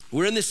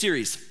We're in this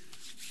series,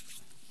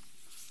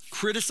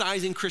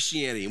 Criticizing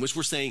Christianity, in which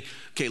we're saying,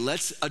 okay,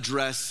 let's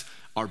address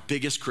our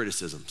biggest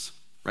criticisms,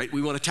 right?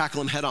 We want to tackle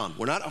them head on.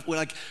 We're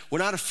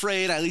not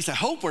afraid, at least I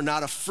hope we're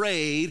not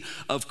afraid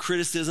of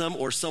criticism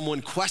or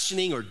someone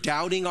questioning or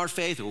doubting our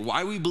faith or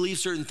why we believe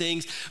certain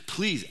things.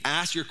 Please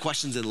ask your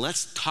questions and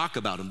let's talk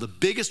about them. The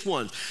biggest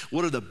ones,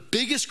 what are the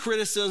biggest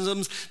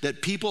criticisms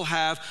that people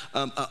have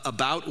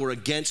about or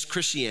against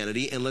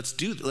Christianity? And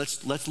let's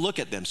look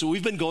at them. So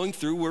we've been going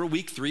through, we're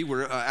week 3,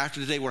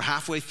 after today, we're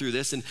halfway through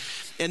this. And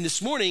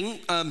this morning,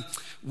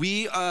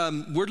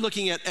 we're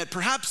looking at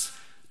perhaps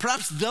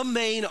the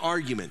main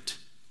argument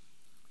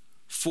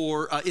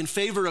for in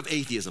favor of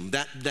atheism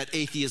that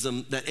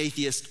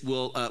atheists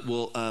will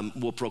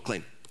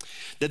proclaim.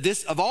 That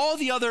this, of all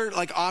the other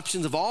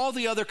options, of all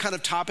the other kind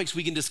of topics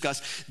we can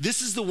discuss,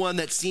 this is the one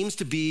that seems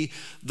to be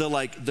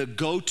the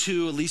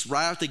go-to, at least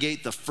right out the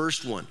gate, the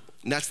first one.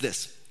 And that's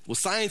this. Well,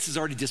 science has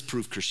already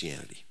disproved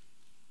Christianity.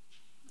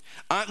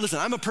 Listen,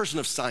 I'm a person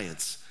of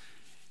science,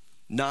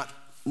 not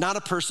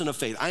a person of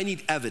faith. I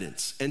need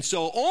evidence. And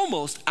so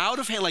almost out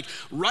of hand,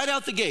 right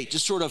out the gate,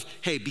 just sort of,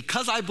 hey,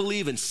 because I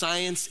believe in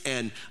science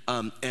and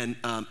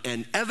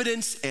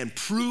evidence and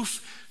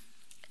proof,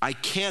 I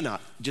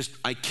cannot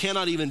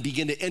even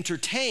begin to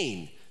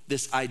entertain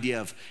this idea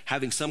of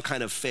having some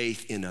kind of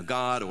faith in a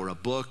God or a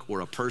book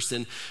or a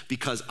person,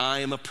 because I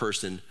am a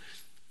person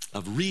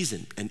of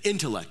reason and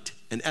intellect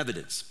and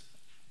evidence.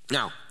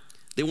 Now,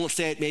 they won't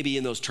say it maybe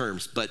in those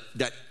terms, but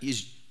that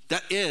is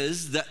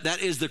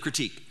the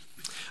critique.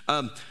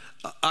 I'm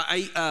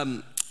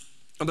going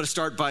to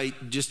start by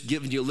just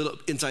giving you a little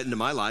insight into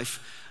my life.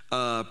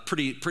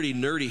 Pretty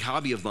nerdy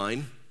hobby of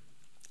mine.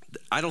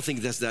 I don't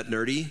think that's that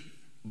nerdy,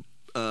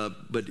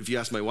 but if you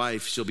ask my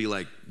wife, she'll be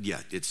like,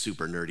 yeah, it's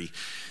super nerdy.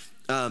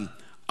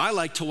 I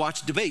like to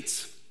watch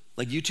debates,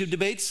 like YouTube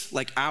debates,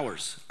 like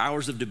hours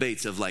of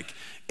debates of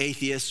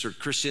atheists or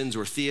Christians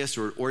or theists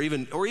or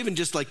even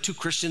just two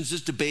Christians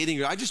just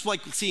debating. I just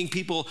like seeing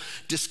people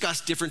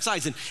discuss different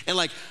sides. And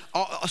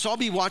so I'll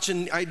be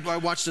watching, I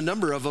watched a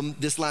number of them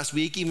this last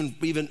week,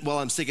 even while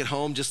I'm sick at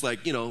home, just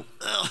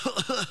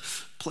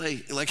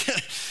play.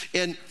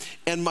 And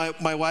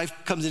my wife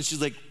comes in,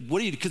 she's like,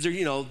 what are you, because they're,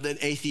 an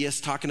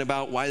atheist talking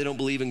about why they don't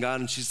believe in God.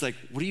 And she's like,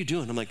 what are you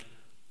doing? I'm like,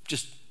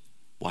 just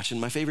watching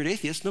my favorite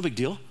atheist, no big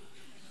deal.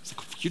 It's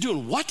like, you're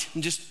doing what?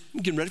 I'm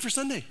getting ready for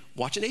Sunday,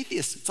 watching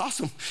atheists. It's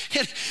awesome.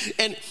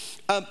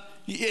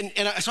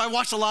 So I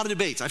watched a lot of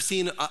debates. I've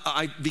seen,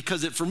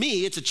 because for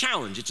me, it's a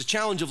challenge. It's a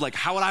challenge of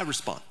how would I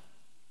respond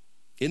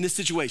in this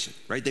situation,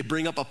 right? They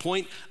bring up a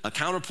point, a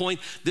counterpoint.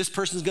 This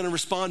person's gonna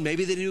respond.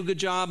 Maybe they do a good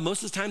job.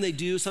 Most of the time they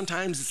do.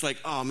 Sometimes it's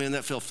oh man,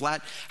 that fell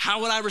flat.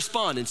 How would I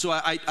respond? And so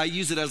I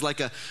use it as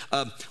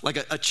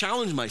a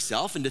challenge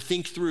myself and to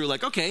think through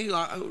okay,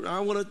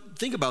 I wanna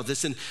think about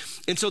this. And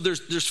so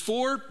there's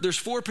four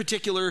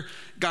particular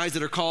guys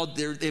that are called,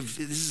 this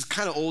is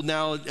kind of old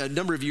now, a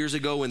number of years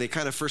ago when they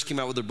kind of first came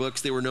out with their books,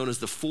 they were known as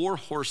the 4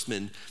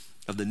 horsemen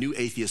of the new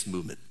atheist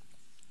movement.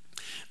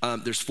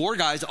 There's 4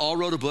 guys, all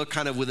wrote a book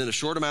kind of within a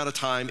short amount of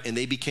time, and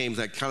they became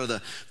kind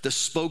of the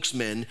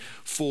spokesmen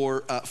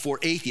for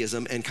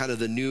atheism and kind of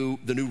the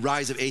new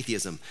rise of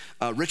atheism.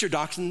 Richard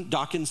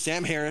Dawkins,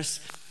 Sam Harris,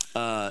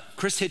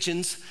 Chris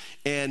Hitchens,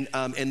 and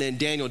then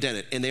Daniel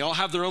Dennett. And they all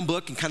have their own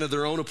book and kind of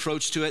their own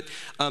approach to it.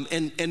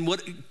 And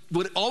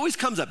what always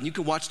comes up, and you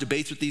can watch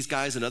debates with these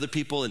guys and other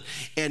people,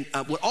 and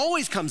what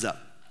always comes up,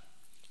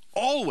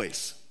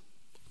 always,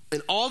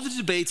 in all the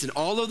debates and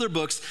all of their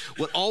books,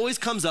 what always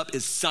comes up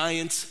is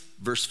science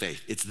versus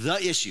faith. It's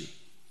the issue.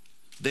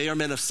 They are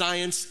men of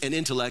science and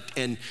intellect,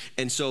 and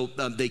so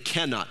they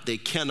cannot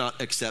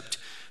accept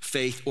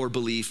faith or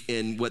belief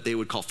in what they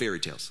would call fairy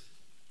tales.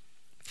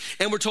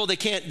 And we're told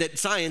that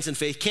science and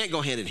faith can't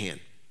go hand in hand.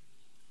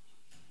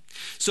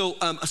 So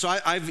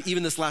I've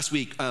even this last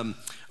week,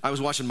 I was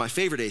watching my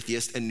favorite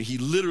atheist, and he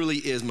literally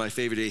is my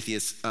favorite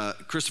atheist,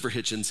 Christopher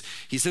Hitchens.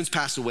 He's since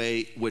passed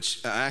away,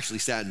 which actually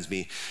saddens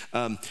me.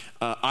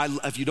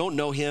 If you don't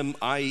know him,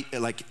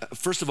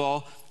 first of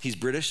all, he's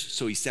British,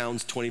 so he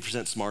sounds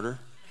 20% smarter.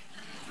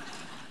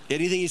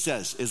 Anything he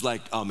says is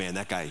oh man,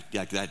 that guy,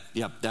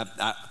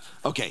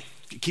 okay,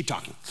 keep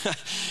talking.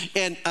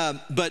 And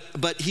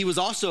but he was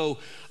also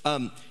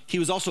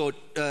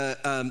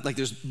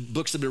there's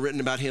books that have been written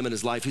about him and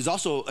his life. He's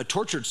also a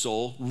tortured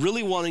soul,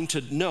 really wanting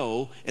to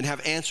know and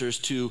have answers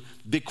to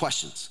big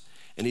questions.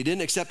 And he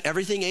didn't accept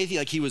everything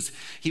atheist.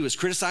 He was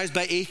criticized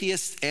by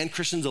atheists and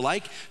Christians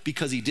alike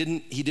because he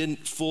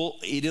didn't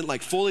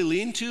fully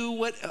lean to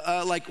what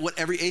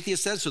every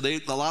atheist says. So a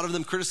lot of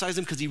them criticized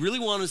him because he really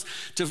wanted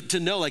to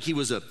know, he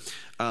was a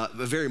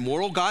very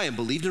moral guy and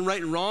believed in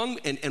right and wrong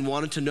and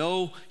wanted to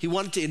know. He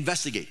wanted to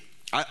investigate.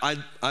 I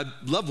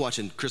love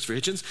watching Christopher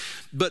Hitchens,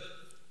 but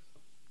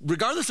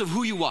regardless of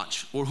who you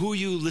watch or who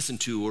you listen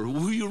to or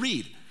who you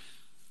read,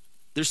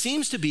 there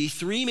seems to be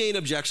 3 main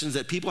objections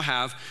that people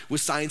have with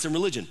science and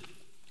religion.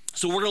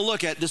 So we're going to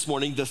look at this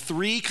morning the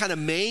three kind of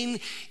main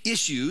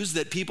issues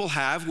that people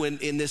have when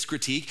in this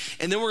critique,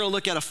 and then we're going to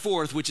look at a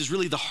fourth, which is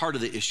really the heart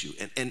of the issue,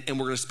 and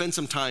we're going to spend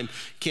some time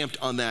camped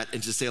on that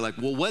and just say like,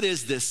 well, what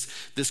is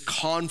this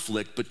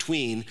conflict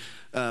between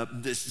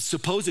this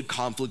supposed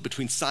conflict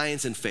between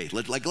science and faith?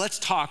 Let's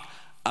talk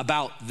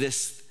about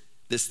this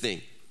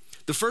thing.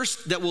 The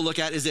first that we'll look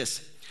at is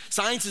this: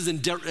 science is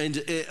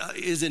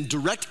in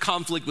direct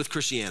conflict with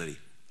Christianity.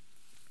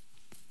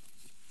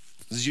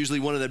 This is usually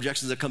one of the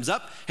objections that comes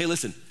up. Hey,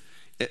 listen,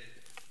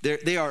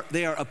 they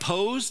are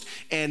opposed,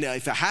 and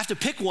if I have to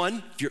pick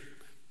one, if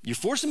you're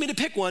forcing me to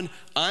pick one,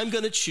 I'm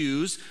going to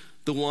choose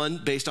the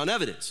one based on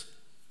evidence,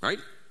 right?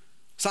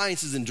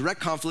 Science is in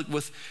direct conflict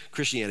with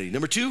Christianity.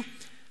 Number two,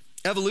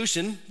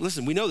 evolution.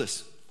 Listen, we know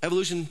this.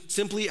 Evolution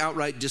simply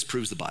outright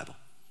disproves the Bible,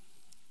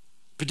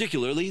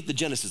 particularly the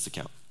Genesis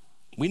account.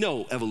 We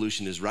know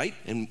evolution is right,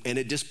 and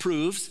it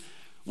disproves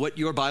what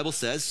your Bible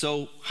says.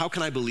 So how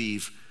can I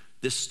believe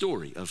this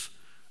story of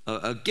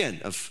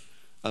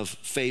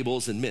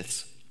fables and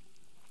myths?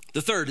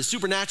 The third is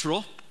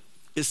supernatural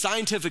is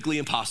scientifically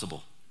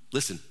impossible.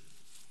 Listen,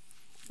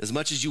 as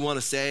much as you want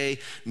to say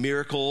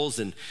miracles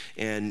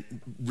and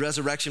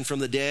resurrection from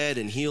the dead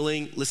and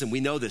healing, listen, we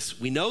know this.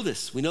 We know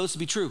this to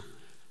be true.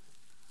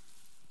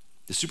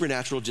 The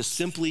supernatural just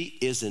simply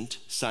isn't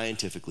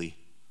scientifically,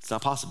 it's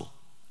not possible.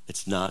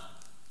 It's not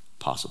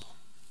possible.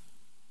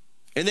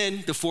 And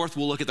then the fourth,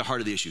 we'll look at the heart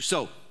of the issue.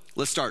 So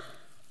let's start.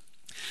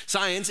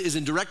 Science is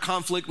in direct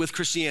conflict with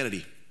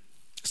Christianity.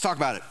 Let's talk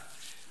about it.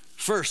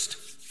 First,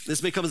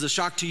 this may come as a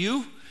shock to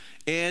you,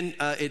 and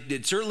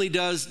it certainly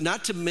does,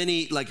 not to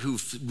many like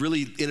who've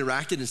really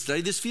interacted and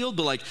studied this field,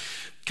 but like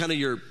kind of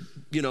your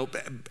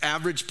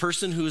average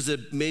person who's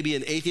maybe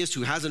an atheist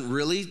who hasn't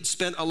really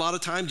spent a lot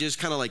of time, just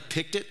kind of like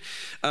picked it.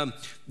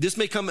 This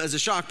may come as a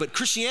shock, but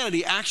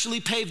Christianity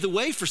actually paved the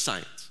way for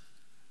science.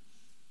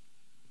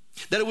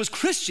 That it was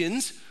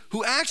Christians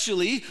who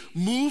actually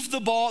moved the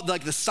ball,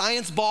 like the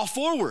science ball,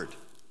 forward.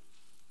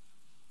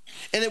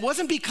 And it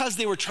wasn't because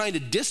they were trying to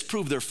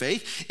disprove their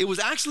faith. It was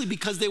actually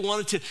because they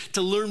wanted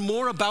to learn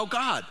more about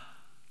God.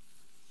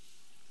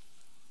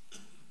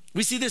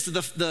 We see this,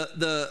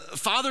 the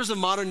fathers of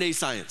modern day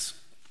science,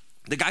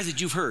 the guys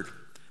that you've heard,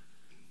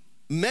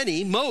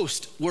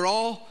 most were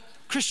all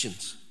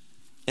Christians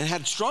and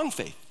had strong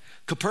faith.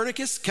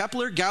 Copernicus,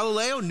 Kepler,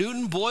 Galileo,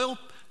 Newton, Boyle,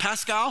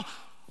 Pascal,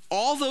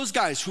 all those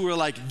guys who were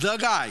like the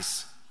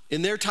guys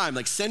in their time,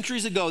 like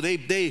centuries ago,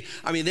 they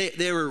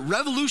were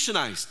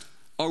revolutionized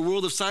our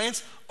world of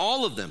science.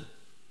 All of them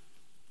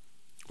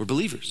were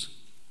believers.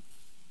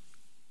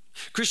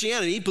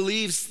 Christianity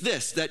believes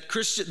this, that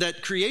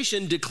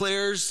creation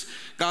declares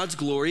God's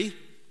glory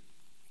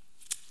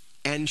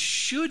and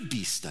should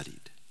be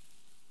studied.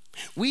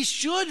 We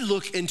should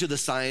look into the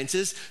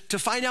sciences to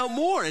find out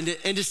more and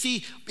to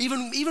see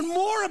even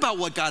more about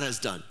what God has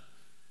done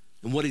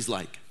and what he's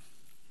like.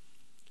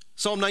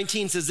 Psalm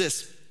 19 says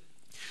this: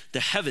 the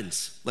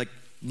heavens, like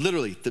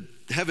literally the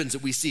heavens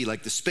that we see,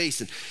 like the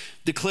space, and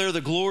declare the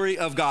glory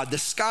of God. The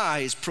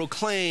skies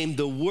proclaim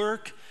the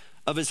work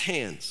of his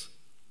hands.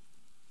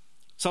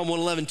 Psalm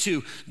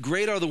 111:2,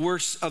 great are the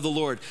works of the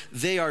Lord.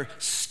 They are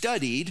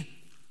studied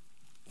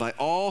by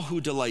all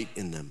who delight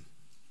in them.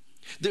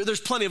 There's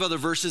plenty of other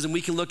verses, and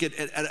we can look at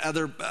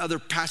other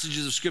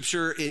passages of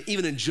scripture,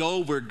 even in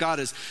Job, where God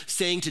is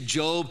saying to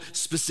Job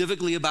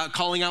specifically about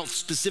calling out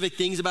specific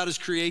things about his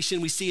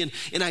creation. We see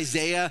in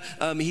Isaiah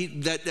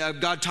that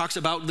God talks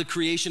about the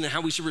creation and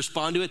how we should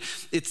respond to it.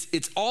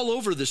 It's all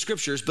over the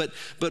scriptures, but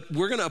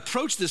we're going to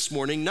approach this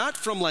morning not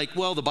from like,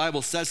 well, the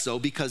Bible says so,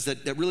 because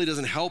that really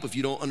doesn't help if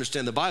you don't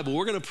understand the Bible.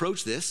 We're going to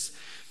approach this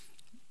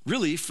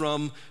really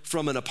from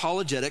an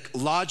apologetic,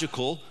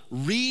 logical,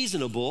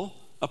 reasonable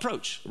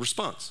approach,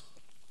 response.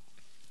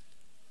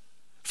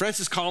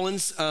 Francis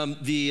Collins,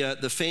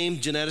 the famed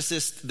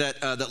geneticist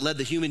that led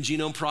the Human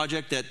Genome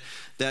Project,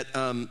 that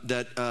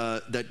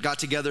got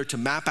together to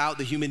map out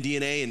the human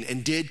DNA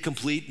and did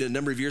complete a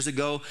number of years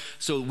ago.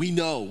 So we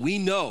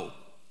know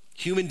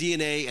human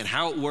DNA and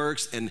how it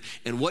works and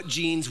what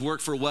genes work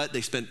for what.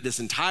 They spent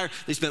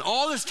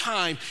all this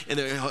time and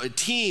a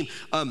team,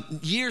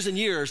 years and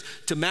years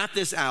to map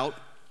this out.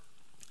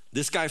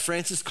 This guy,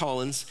 Francis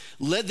Collins,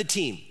 led the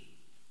team.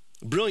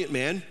 A brilliant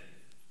man,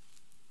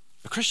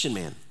 a Christian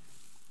man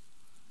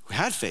who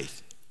had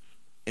faith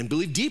and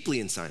believed deeply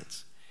in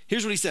science.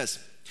 Here's what he says: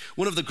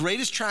 one of the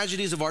greatest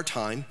tragedies of our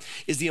time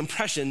is the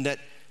impression that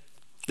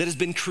has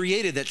been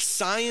created that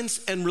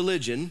science and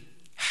religion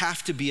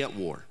have to be at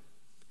war.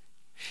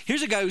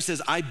 Here's a guy who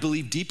says, I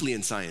believe deeply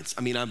in science.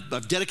 I mean,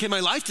 I've dedicated my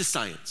life to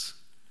science.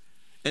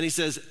 And he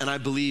says, and I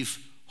believe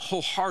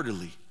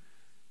wholeheartely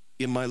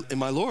in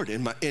my Lord,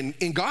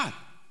 in God.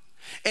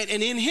 And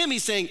in him,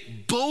 he's saying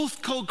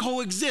both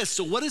coexist.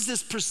 So what is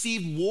this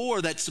perceived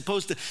war they're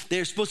supposed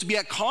to be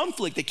at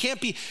conflict? They can't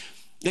be,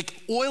 like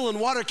oil and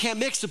water can't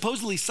mix,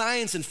 supposedly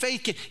science and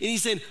faith can. And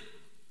he's saying,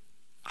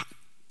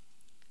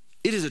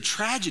 it is a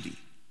tragedy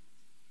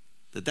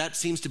that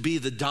seems to be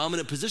the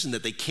dominant position,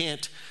 that they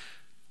can't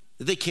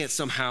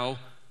somehow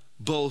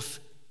both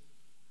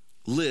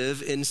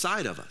live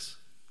inside of us.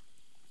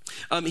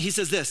 He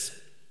says this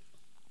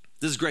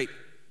is great.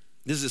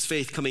 This is his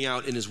faith coming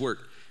out in his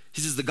work.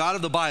 He says the God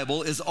of the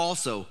Bible is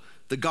also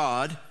the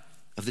God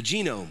of the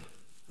genome,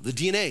 the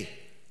DNA.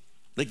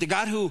 Like the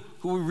God who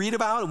we read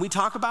about and we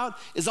talk about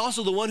is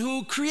also the one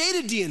who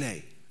created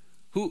DNA,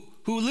 who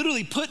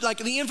literally put like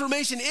the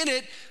information in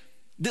it,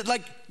 that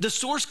like the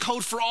source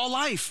code for all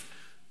life.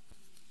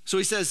 So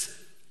he says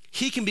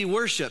he can be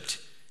worshiped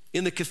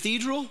in the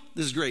cathedral,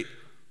 this is great,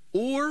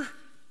 or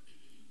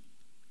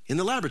in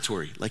the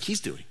laboratory like he's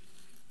doing.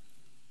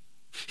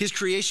 His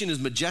creation is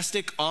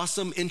majestic,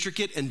 awesome,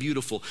 intricate, and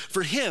beautiful.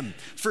 For him,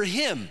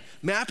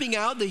 mapping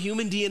out the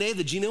human DNA,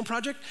 the Genome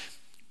Project,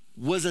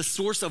 was a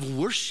source of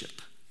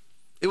worship.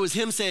 It was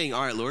him saying,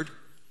 all right, Lord,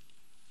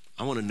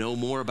 I want to know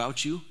more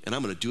about you, and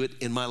I'm going to do it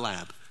in my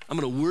lab. I'm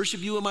going to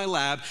worship you in my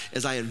lab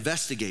as I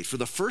investigate, for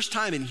the first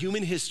time in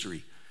human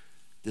history,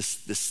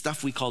 this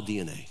stuff we call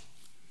DNA.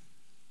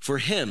 For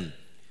him,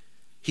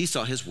 he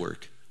saw his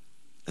work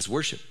as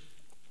worship.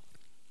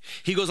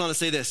 He goes on to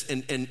say this,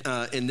 and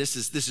this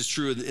is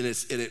true, and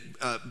it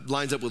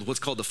lines up with what's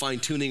called the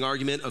fine-tuning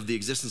argument of the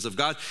existence of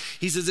God.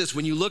 He says this: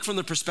 when you look from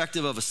the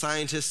perspective of a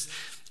scientist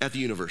at the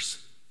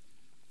universe,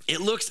 it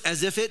looks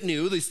as if it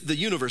knew, the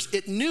universe,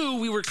 it knew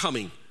we were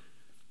coming.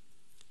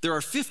 There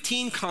are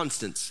 15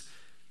 constants,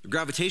 the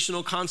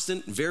gravitational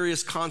constant,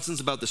 various constants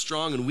about the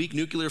strong and weak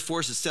nuclear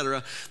force,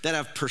 etc., that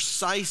have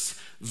precise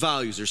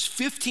values. There's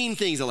 15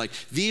 things that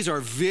these are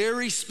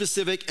very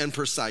specific and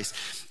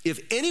precise.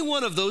 If any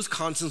one of those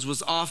constants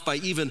was off by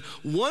even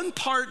one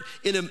part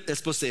in it's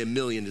supposed to say a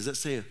million. Does that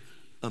say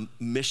a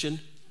mission?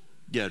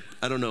 Yeah,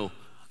 I don't know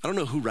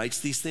who writes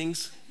these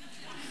things.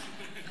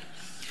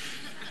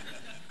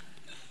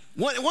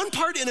 One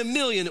part in a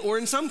million, or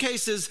in some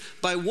cases,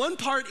 by one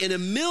part in a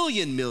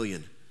million,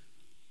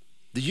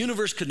 the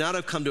universe could not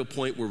have come to a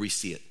point where we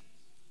see it.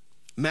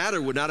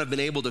 Matter would not have been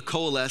able to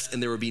coalesce,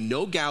 and there would be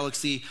no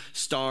galaxy,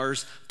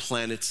 stars,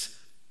 planets,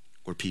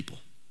 or people.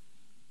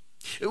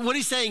 What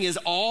he's saying is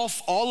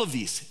all of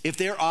these, if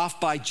they're off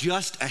by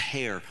just a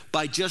hair,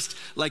 by just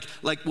like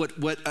what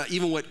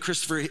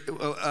Christopher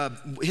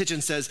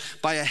Hitchens says,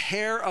 by a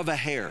hair of a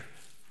hair.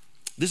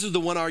 This is the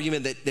one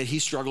argument that he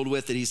struggled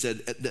with, that he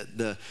said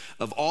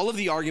of all of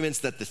the arguments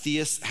that the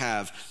theists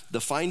have,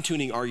 the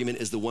fine-tuning argument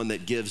is the one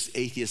that gives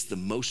atheists the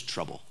most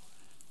trouble.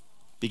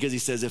 Because he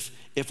says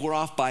if we're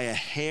off by a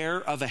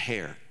hair of a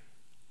hair,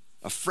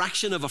 a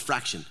fraction of a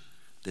fraction,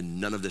 then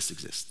none of this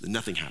exists, then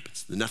nothing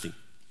happens, then nothing.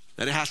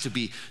 That it has to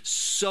be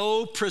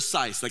so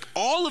precise. Like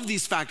all of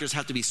these factors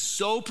have to be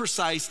so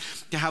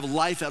precise to have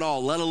life at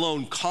all, let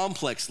alone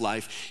complex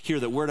life here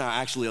that we're not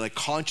actually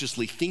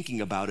consciously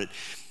thinking about it.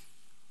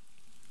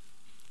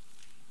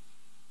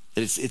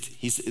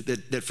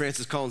 That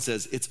Francis Collins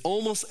says, it's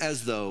almost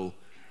as though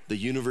the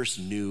universe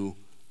knew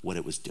what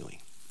it was doing.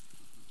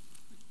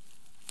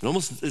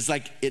 It's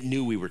like it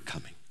knew we were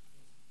coming.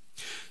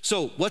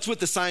 So what's with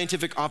the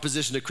scientific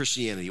opposition to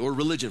Christianity, or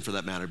religion for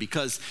that matter?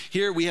 Because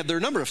here there are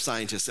a number of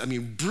scientists,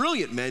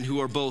 brilliant men who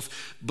are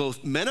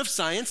both men of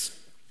science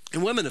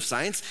and women of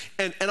science,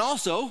 and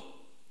also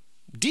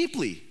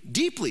deeply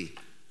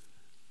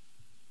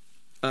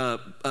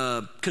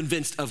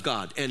convinced of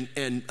God and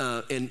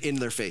in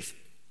their faith.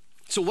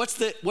 So what's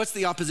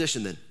the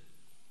opposition then?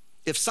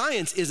 If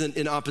science isn't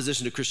in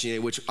opposition to Christianity,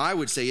 which I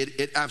would say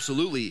it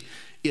absolutely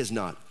is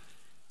not,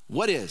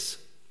 what is?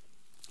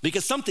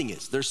 Because something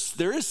is.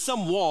 There is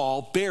some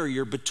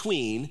barrier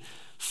between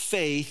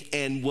faith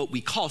and what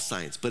we call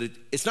science, but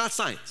it's not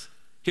science.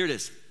 Here it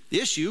is. The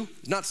issue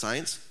is not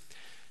science,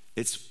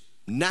 it's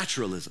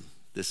naturalism.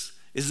 This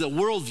is a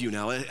worldview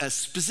now, a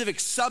specific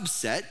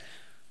subset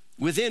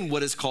within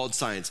what is called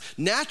science.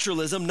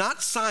 Naturalism,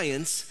 not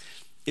science,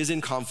 is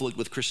in conflict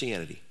with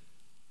Christianity.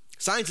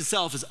 Science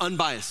itself is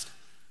unbiased.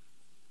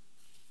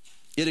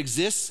 It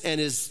exists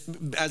and is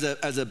as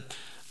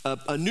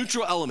a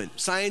neutral element.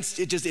 Science,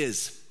 it just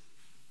is.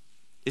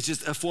 It's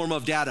just a form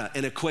of data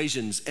and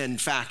equations and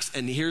facts,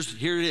 and here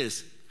it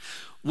is.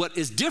 What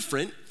is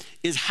different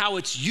is how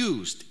it's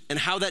used and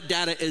how that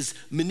data is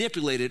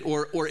manipulated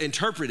or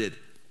interpreted.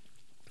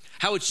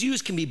 How it's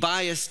used can be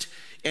biased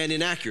and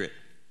inaccurate.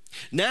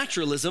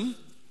 Naturalism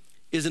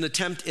is an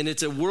attempt, and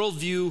it's a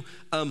worldview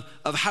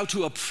of how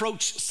to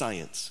approach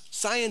science.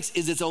 Science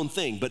is its own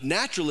thing, but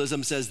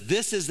naturalism says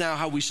this is now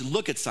how we should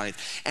look at science.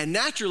 And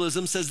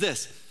naturalism says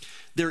this: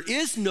 there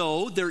is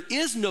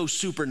no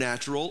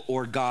supernatural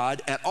or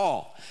God at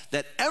all.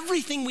 That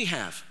everything we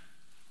have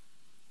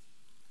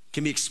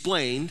can be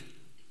explained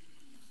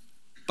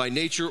by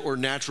nature or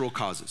natural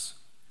causes.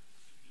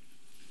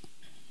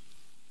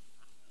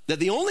 That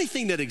the only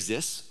thing that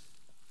exists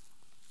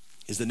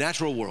is the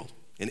natural world.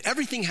 And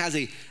everything has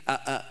an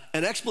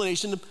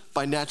explanation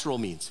by natural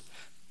means.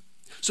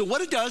 So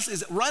what it does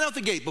is right out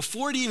the gate,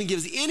 before it even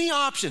gives any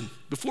option,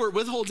 before it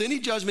withholds any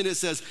judgment, it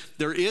says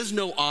there is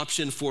no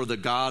option for the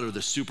God or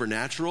the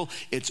supernatural.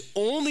 It's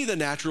only the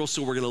natural,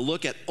 so we're going to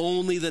look at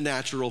only the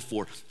natural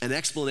for an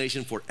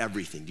explanation for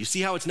everything. Do you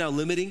see how it's now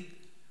limiting?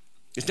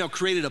 It's now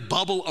created a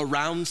bubble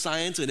around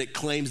science, and it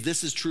claims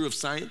this is true of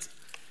science.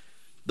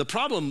 The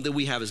problem that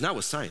we have is not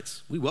with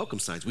science. We welcome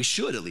science. We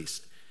should, at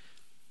least.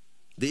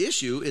 The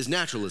issue is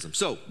naturalism.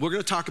 So we're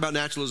going to talk about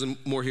naturalism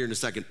more here in a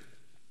second.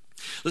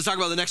 Let's talk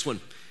about the next one.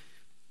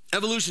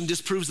 Evolution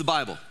disproves the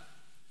Bible.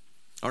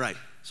 All right.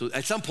 So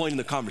at some point in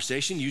the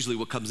conversation, usually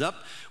what comes up,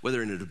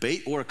 whether in a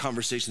debate or a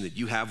conversation that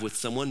you have with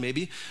someone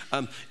maybe,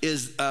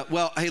 is,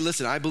 well, hey,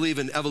 listen, I believe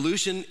in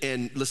evolution,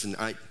 and listen,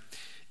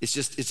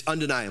 it's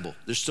undeniable.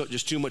 There's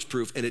just too much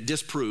proof, and it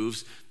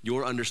disproves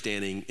your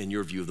understanding and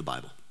your view of the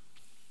Bible.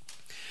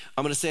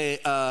 I'm going to say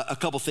a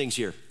couple things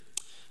here.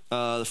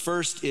 The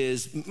first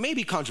is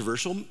maybe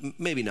controversial,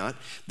 maybe not.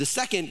 The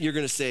second, you're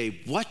going to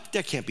say, what?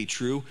 That can't be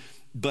true,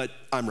 but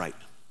I'm right.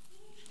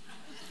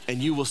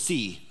 And you will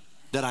see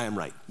that I am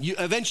right. You,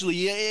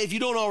 eventually, if you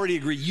don't already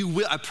agree, you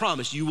will. I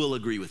promise you will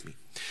agree with me.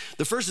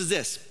 The first is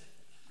this.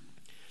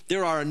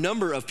 There are a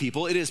number of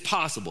people, it is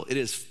possible, it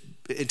is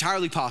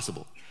entirely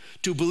possible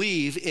to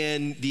believe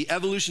in the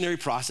evolutionary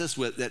process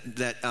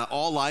that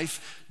all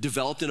life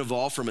developed and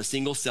evolved from a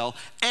single cell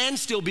and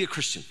still be a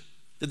Christian.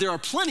 That there are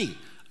plenty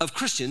of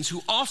Christians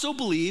who also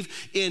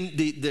believe in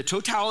the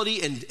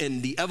totality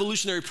and the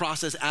evolutionary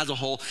process as a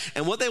whole.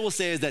 And what they will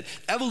say is that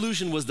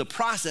evolution was the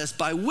process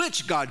by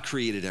which God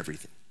created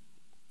everything.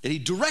 That he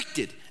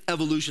directed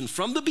evolution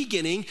from the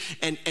beginning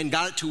and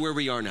got it to where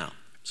we are now.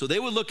 So they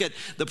would look at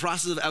the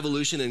process of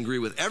evolution and agree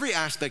with every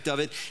aspect of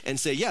it and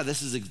say, yeah,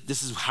 this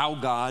is how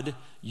God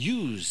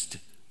used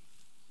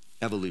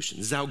evolution.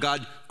 This is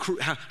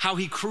how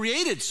he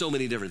created so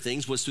many different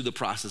things was through the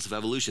process of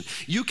evolution.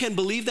 You can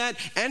believe that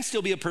and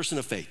still be a person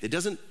of faith.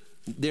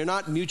 They're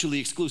not mutually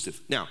exclusive.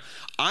 Now,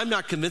 I'm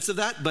not convinced of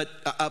that,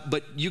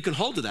 but you can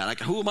hold to that. Like,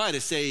 who am I to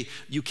say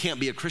you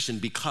can't be a Christian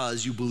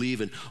because you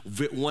believe in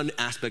one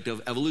aspect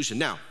of evolution?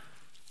 Now,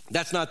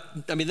 that's not,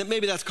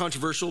 maybe that's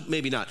controversial,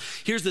 maybe not.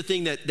 Here's the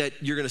thing that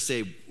you're going to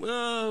say,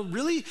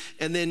 really?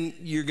 And then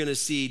you're going to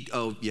see,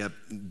 oh, yeah,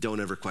 don't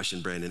ever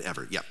question Brandon,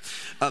 ever. Yeah.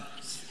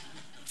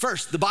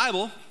 First, the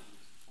Bible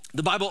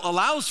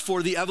allows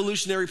for the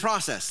evolutionary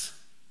process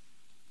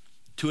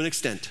to an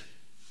extent.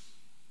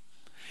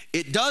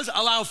 It does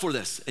allow for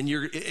this. And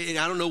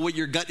I don't know what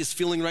your gut is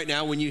feeling right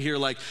now when you hear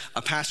like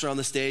a pastor on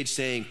the stage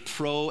saying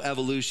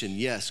pro-evolution.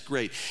 Yes,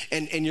 great.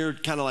 And you're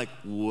kind of like,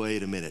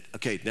 wait a minute.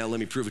 Okay, now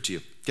let me prove it to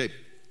you. Okay,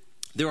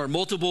 there are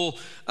multiple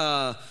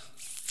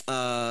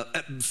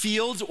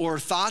fields or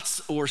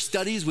thoughts or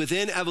studies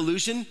within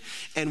evolution.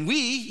 And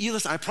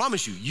listen, I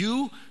promise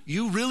you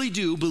really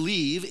do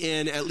believe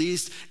in at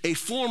least a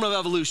form of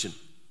evolution.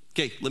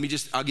 Okay,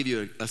 I'll give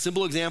you a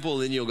simple example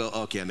and then you'll go,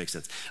 okay, that makes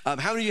sense. How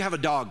many of you have a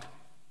dog?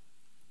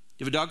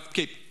 You have a dog?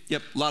 Okay,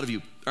 yep, a lot of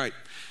you. All right,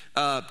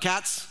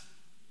 cats?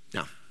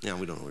 No,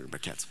 we don't worry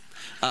about cats.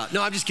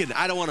 No, I'm just kidding.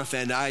 I don't want to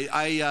offend.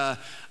 I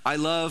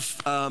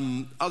love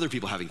other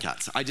people having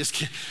cats.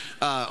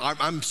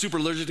 I'm super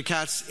allergic to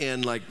cats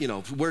and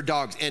we're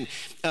dogs. And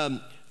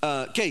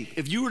okay,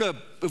 if we were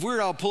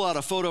to pull out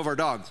a photo of our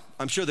dog,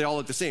 I'm sure they all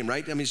look the same,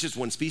 right? It's just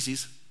one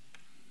species.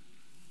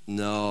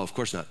 No, of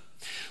course not.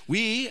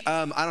 I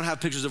don't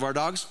have pictures of our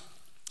dogs.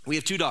 We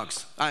have two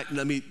dogs. All right,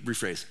 let me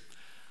rephrase.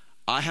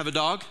 I have a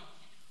dog.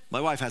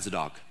 My wife has a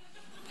dog.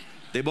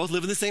 They both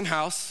live in the same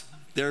house.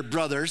 They're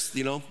brothers,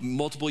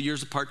 multiple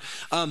years apart.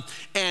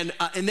 And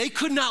they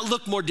could not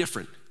look more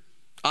different.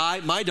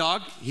 My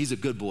dog, he's a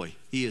good boy.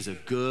 He is a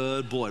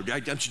good boy.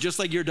 Just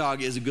like your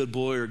dog is a good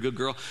boy or a good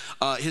girl.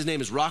 His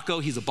name is Rocco.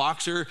 He's a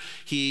boxer.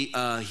 He's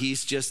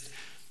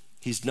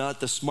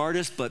not the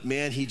smartest, but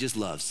man, he just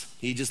loves.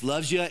 He just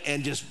loves you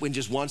and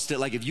just wants to,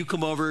 like, if you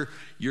come over,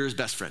 you're his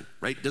best friend,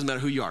 right? Doesn't matter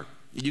who you are.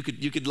 You can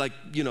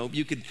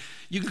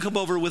come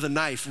over with a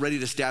knife ready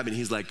to stab him.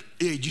 He's like,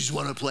 hey, you just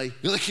want to play?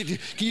 Can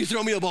you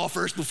throw me a ball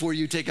first before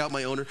you take out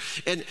my owner?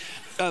 And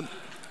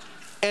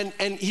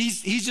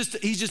he's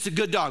just a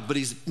good dog, but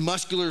he's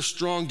muscular,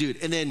 strong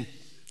dude. And then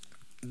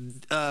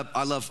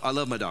I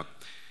love my dog.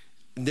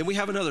 And then we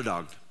have another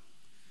dog,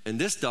 and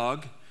this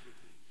dog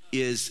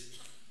is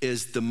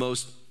the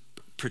most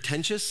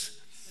pretentious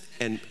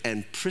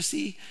and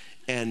prissy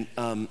and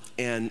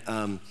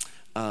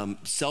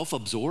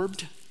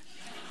self-absorbed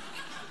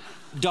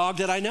dog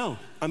that I know.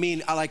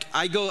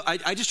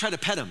 I just try to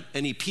pet him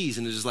and he pees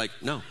and it's just like,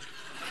 no.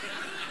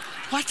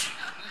 What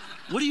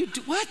do you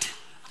do? What?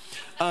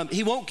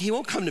 He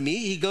won't come to me.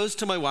 He goes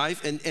to my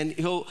wife and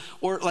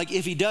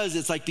if he does,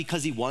 it's like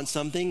because he wants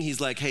something.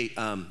 He's like, hey,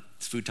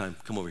 it's food time.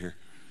 Come over here.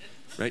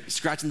 Right?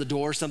 Scratching the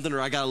door or something,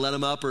 or I gotta let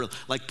him up or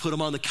like put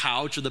him on the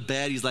couch or the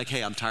bed. He's like,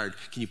 hey, I'm tired.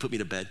 Can you put me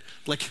to bed?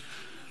 Like,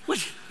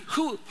 what?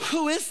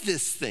 Who is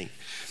this thing?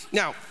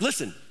 Now,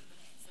 listen,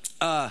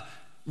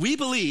 we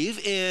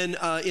believe in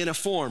a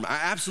form,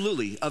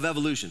 absolutely, of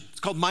evolution. It's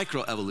called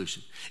microevolution.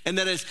 And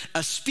that is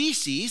a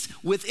species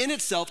within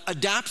itself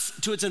adapts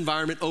to its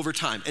environment over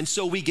time. And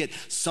so we get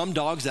some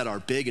dogs that are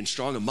big and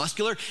strong and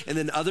muscular, and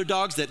then other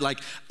dogs that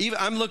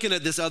I'm looking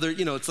at this other,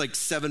 it's like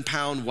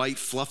 7-pound white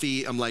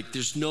fluffy. I'm like,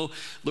 there's no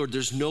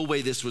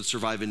way this would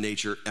survive in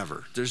nature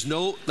ever. There's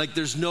no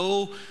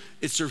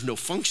It serves no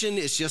function.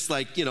 It's just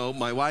like,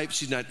 my wife,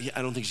 she's not,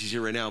 I don't think she's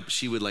here right now, but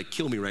she would like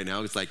kill me right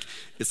now. It's like,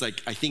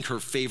 I think her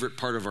favorite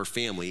part of our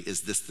family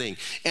is this thing.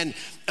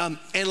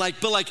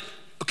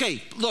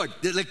 Okay, Lord,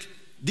 like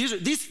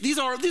these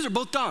are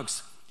both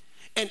dogs.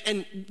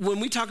 And when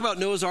we talk about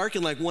Noah's Ark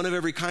and like one of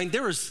every kind,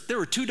 there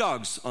were 2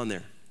 dogs on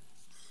there,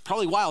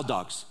 probably wild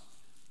dogs.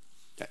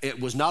 It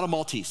was not a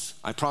Maltese,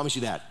 I promise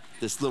you that.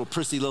 This little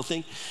prissy little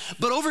thing.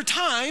 But over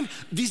time,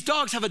 these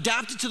dogs have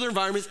adapted to their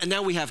environments, and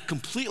now we have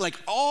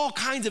all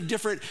kinds of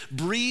different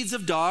breeds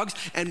of dogs,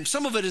 and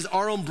some of it is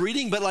our own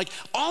breeding, but like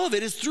all of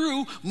it is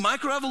through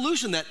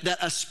microevolution that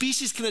a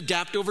species can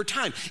adapt over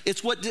time.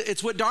 It's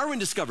what Darwin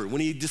discovered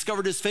when he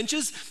discovered his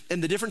finches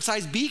and the different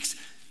sized beaks.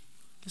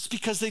 It's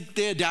because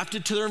they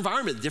adapted to their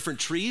environment, different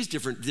trees,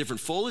 different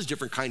foliage,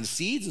 different kinds of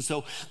seeds, and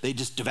so they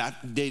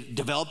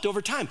developed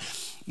over time.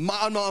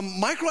 On a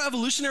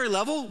microevolutionary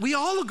level, we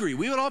all agree.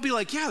 We would all be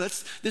like, yeah,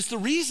 that's the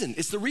reason.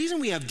 It's the reason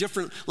we have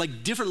different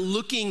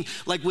looking,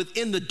 like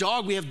within the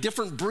dog, we have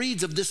different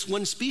breeds of this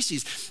one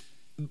species.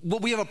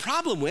 What we have a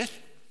problem with,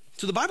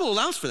 so the Bible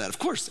allows for that, of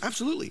course,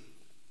 absolutely.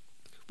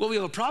 What we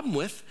have a problem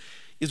with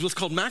is what's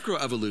called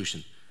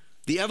macroevolution.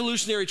 The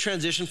evolutionary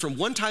transition from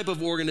one type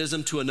of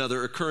organism to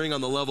another occurring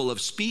on the level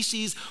of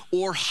species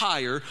or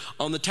higher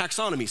on the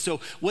taxonomy.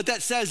 So what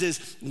that says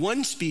is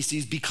one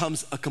species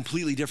becomes a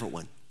completely different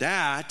one.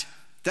 That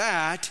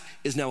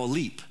is now a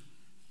leap.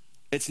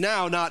 It's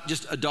now not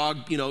just a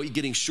dog,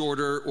 getting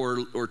shorter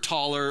or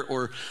taller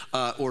or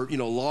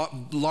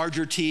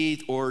larger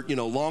teeth or,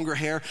 longer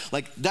hair.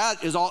 Like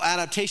that is all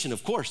adaptation,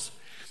 of course.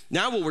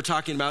 Now what we're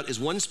talking about is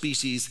one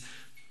species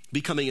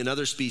becoming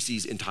another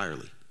species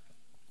entirely.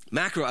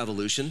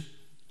 Macroevolution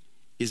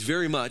is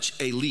very much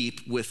a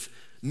leap with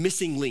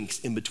missing links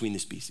in between the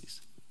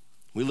species.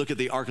 We look at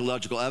the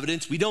archaeological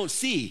evidence. We don't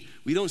see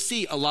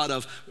a lot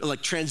of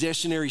like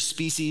transitionary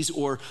species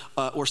or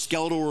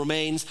skeletal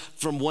remains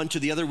from one to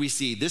the other. We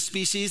see this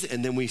species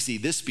and then we see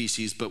this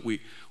species, but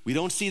we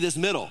don't see this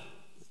middle.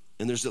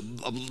 And there's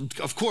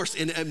of course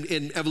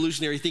in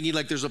evolutionary thinking,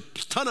 like there's a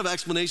ton of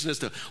explanation as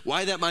to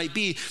why that might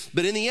be.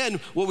 But in the end,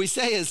 what we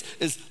say is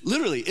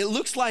literally, it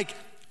looks like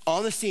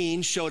on the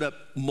scene showed up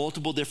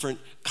multiple different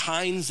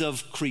kinds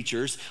of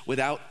creatures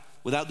without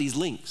these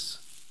links.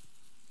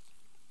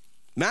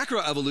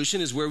 Macroevolution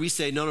is where we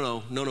say,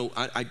 no,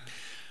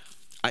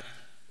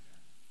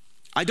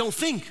 I don't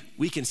think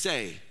we can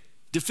say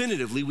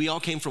definitively we all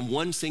came from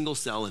one single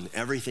cell and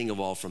everything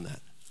evolved from that.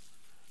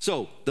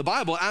 So the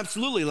Bible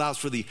absolutely allows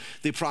for the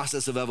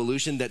process of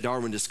evolution that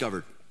Darwin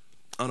discovered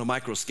on a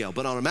micro scale.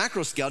 But on a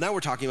macro scale, now we're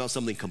talking about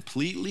something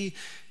completely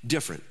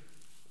different.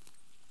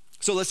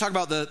 So let's talk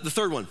about the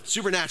third one,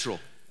 supernatural.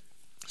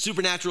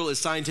 Supernatural is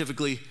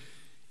scientifically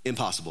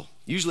impossible.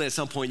 Usually at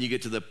some point you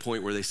get to the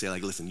point where they say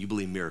like, listen, you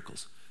believe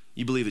miracles.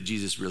 You believe that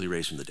Jesus really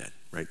raised from the dead,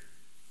 right?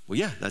 Well,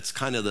 yeah, that's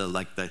kind of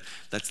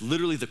that's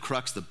literally the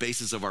crux, the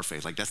basis of our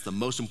faith. Like that's the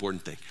most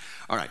important thing.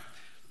 All right,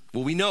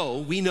 well, we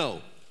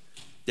know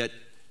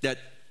that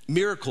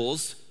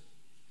miracles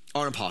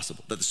are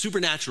impossible, that the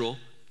supernatural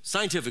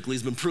scientifically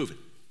has been proven.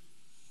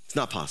 It's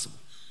not possible.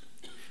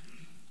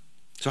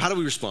 So how do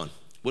we respond?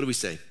 What do we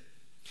say?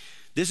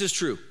 This is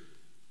true.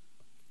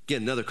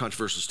 Again, another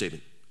controversial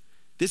statement.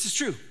 This is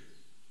true.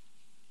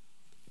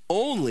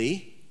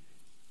 Only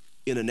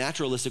in a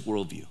naturalistic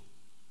worldview.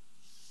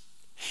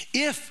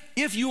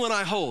 If you and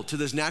I hold to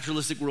this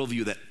naturalistic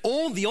worldview that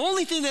the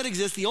only thing that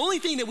exists, the only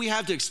thing that we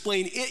have to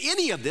explain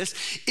any of this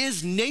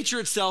is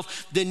nature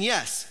itself, then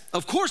yes,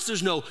 of course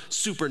there's no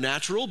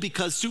supernatural,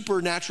 because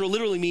supernatural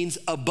literally means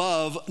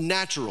above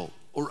natural.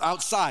 Or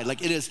outside,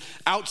 like it is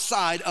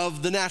outside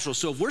of the natural.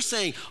 So if we're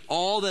saying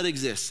all that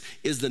exists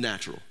is the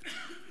natural,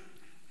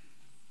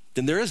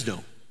 then there is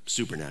no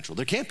supernatural.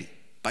 There can't be,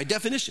 by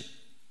definition.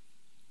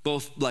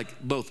 Both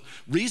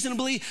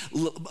reasonably,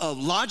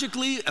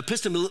 logically,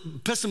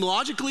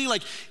 epistemologically,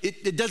 like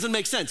it doesn't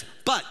make sense.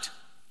 But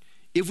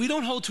if we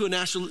don't hold to a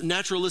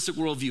naturalistic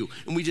worldview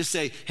and we just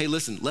say, hey,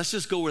 listen, let's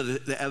just go where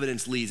the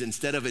evidence leads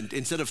instead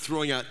of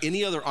throwing out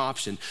any other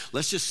option,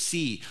 let's just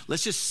see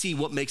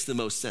what makes the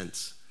most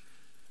sense.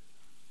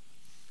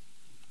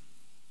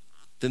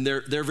 Then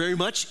there very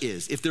much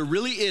is. If there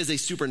really is a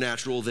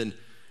supernatural, and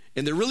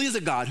there really is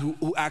a God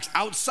who acts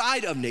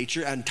outside of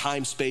nature and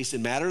time, space,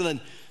 and matter,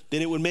 then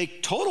it would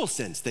make total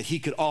sense that he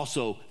could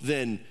also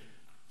then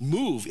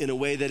move in a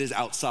way that is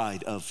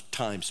outside of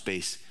time,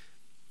 space,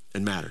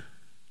 and matter.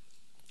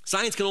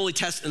 Science can only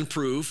test and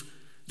prove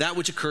that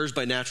which occurs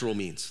by natural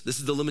means. This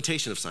is the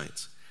limitation of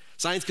science.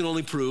 Science can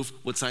only prove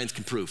what science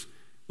can prove,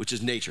 which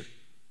is nature,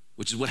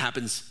 which is what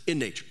happens in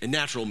nature, and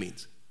natural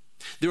means.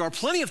 There are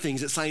plenty of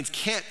things that science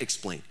can't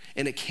explain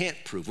and it can't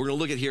prove. We're going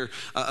to look at here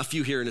a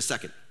few here in a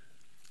second.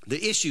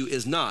 The issue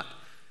is not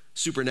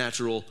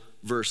supernatural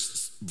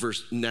versus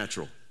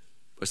natural.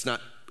 It's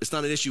not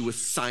an issue with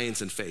science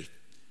and faith.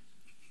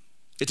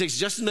 It takes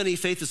just as many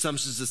faith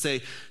assumptions to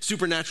say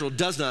supernatural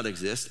does not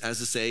exist as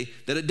to say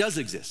that it does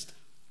exist.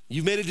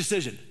 You've made a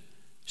decision.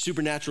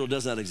 Supernatural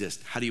does not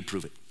exist. How do you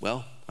prove it?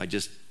 Well, I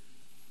just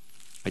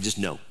I just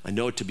know. I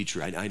know it to be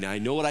true. I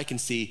know what I can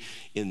see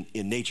in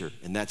nature,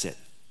 and that's it.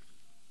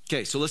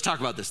 Okay, so let's talk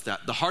about this.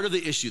 The heart of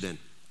the issue then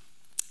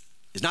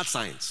is not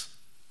science.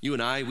 You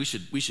and I, we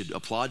should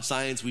applaud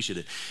science. We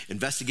should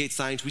investigate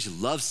science. We should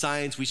love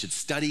science. We should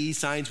study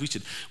science. We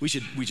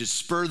should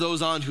spur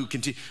those on who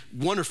continue.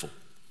 Wonderful.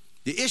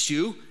 The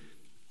issue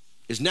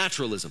is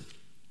naturalism.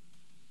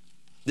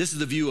 This is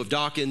the view of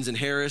Dawkins and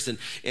Harris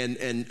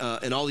and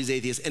all these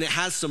atheists, and it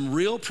has some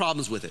real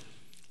problems with it.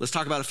 Let's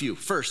talk about a few.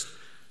 First,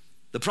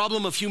 the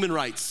problem of human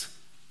rights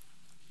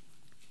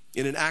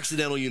in an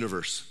accidental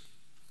universe.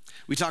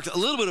 We talked a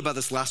little bit about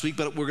this last week,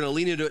 but we're going to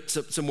lean into it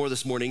some more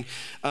this morning.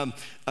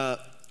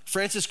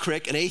 Francis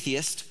Crick, an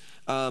atheist,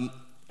 one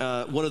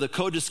of the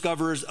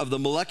co-discoverers of the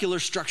molecular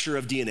structure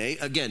of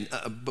DNA, again,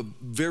 a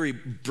very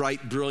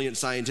bright, brilliant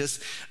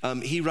scientist,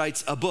 he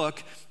writes a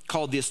book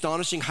called The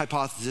Astonishing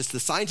Hypothesis, The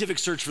Scientific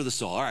Search for the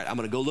Soul. All right, I'm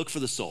going to go look for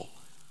the soul,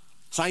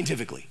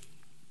 scientifically.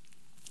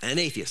 An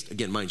atheist,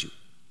 again, mind you.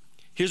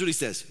 Here's what he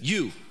says.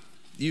 You,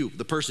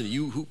 the person,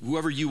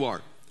 whoever you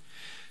are,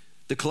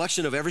 the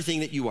collection of everything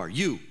that you are,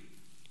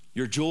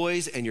 your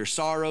joys and your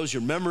sorrows,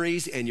 your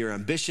memories and your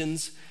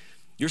ambitions,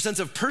 your sense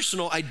of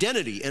personal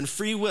identity and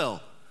free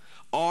will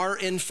are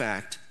in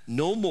fact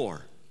no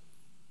more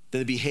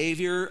than the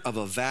behavior of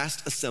a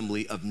vast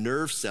assembly of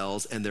nerve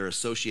cells and their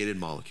associated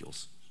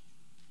molecules.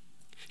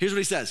 Here's what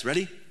he says,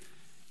 ready?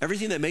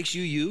 Everything that makes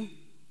you you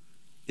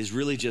is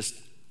really just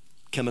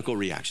chemical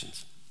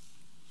reactions.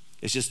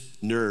 It's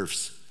just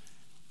nerves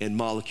and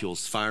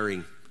molecules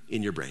firing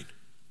in your brain.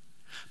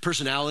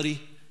 Personality,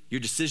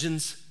 your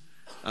decisions,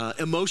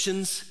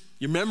 emotions,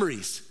 your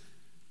memories,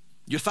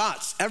 your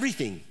thoughts,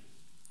 everything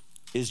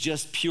is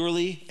just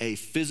purely a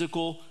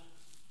physical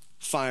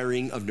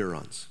firing of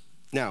neurons.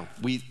 Now,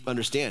 we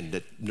understand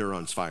that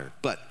neurons fire,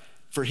 but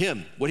for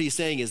him, what he's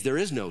saying is there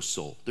is no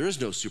soul, there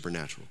is no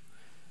supernatural.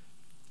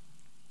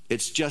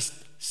 It's just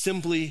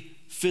simply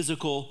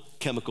physical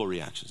chemical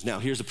reactions. Now,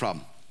 here's the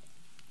problem.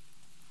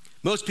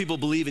 Most people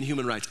believe in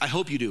human rights. I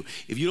hope you do.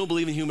 If you don't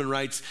believe in human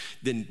rights,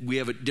 then we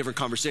have a different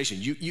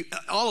conversation.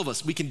 All of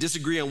us, we can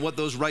disagree on what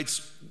those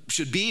rights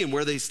should be and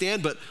where they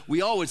stand, but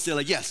we all would say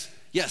like, yes,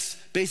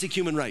 basic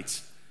human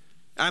rights.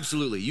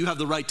 Absolutely. You have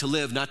the right to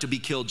live, not to be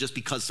killed just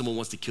because someone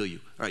wants to kill you.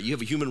 All right, you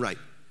have a human right.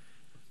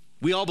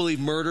 We all believe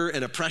murder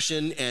and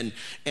oppression and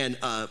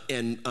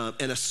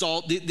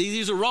assault.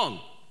 These are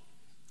wrong.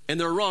 And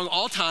they're wrong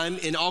all time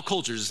in all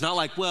cultures. It's not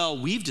like, well,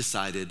 we've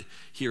decided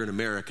here in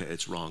America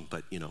it's wrong,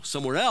 but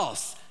somewhere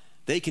else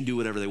they can do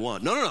whatever they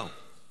want. No.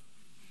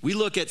 We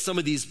look at some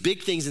of these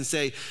big things and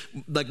say,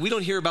 like, we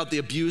don't hear about the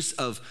abuse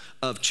of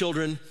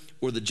children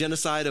or the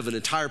genocide of an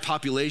entire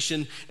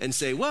population and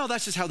say, well,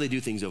 that's just how they do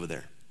things over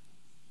there.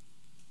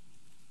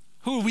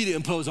 Who are we to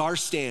impose our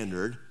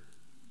standard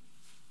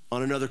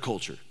on another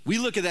culture? We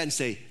look at that and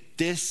say,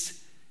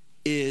 this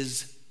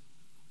is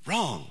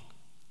wrong.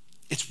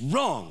 It's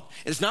wrong.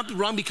 And it's not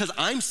wrong because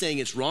I'm saying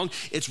it's wrong.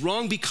 It's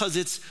wrong because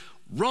it's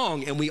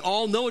wrong, and we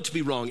all know it to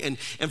be wrong. And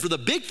for the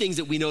big things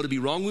that we know to be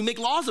wrong, we make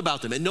laws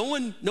about them. And no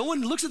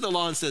one looks at the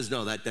law and says,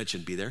 no, that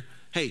shouldn't be there.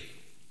 Hey,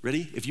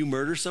 ready? If you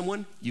murder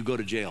someone, you go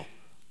to jail.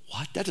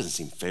 What? That doesn't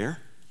seem fair.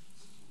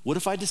 What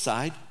if I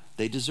decide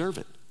they deserve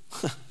it?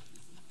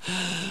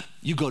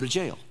 You go to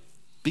jail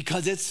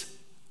because it's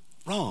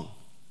wrong.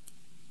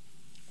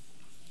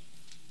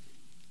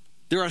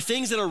 There are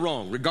things that are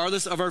wrong,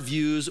 regardless of our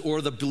views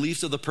or the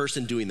beliefs of the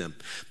person doing them.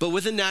 But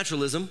within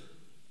naturalism,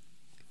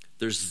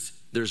 there's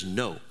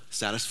no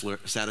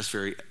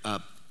satisfactory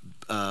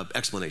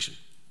explanation.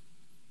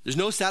 There's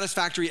no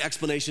satisfactory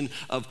explanation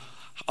of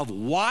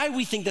why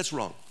we think that's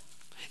wrong.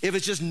 If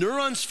it's just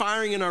neurons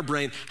firing in our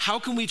brain, how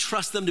can we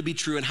trust them to be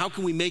true, and how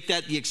can we make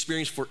that the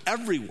experience for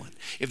everyone?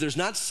 If there's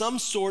not some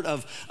sort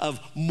of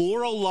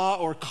moral law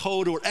or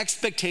code or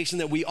expectation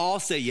that we all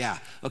say, yeah,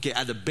 okay,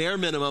 at the bare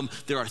minimum,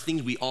 there are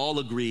things we all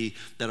agree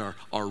that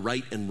are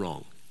right and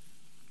wrong.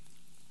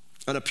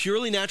 On a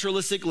purely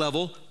naturalistic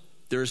level,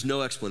 there is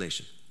no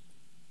explanation.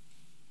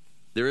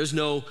 There is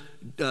no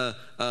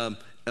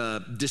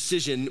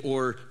decision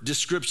or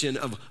description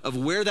of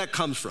where that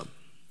comes from.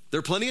 There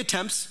are plenty of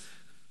attempts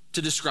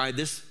to describe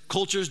this.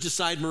 Cultures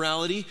decide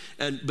morality,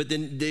 but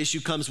then the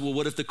issue comes, well,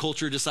 what if the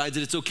culture decides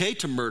that it's okay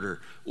to murder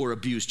or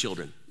abuse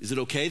children? Is it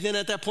okay then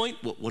at that point?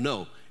 Well,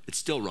 no, it's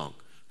still wrong.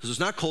 Because it's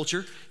not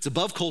culture, it's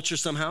above culture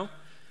somehow.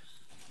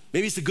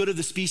 Maybe it's the good of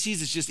the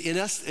species, it's just in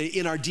us,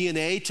 in our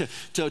DNA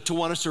to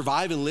want to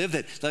survive and live.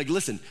 That, like,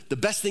 listen, the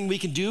best thing we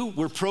can do,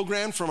 we're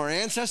programmed from our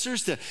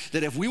ancestors that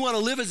if we want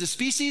to live as a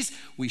species,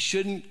 we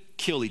shouldn't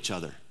kill each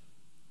other.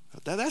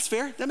 That's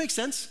fair, that makes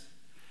sense.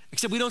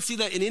 Except we don't see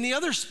that in any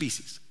other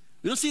species.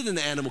 We don't see it in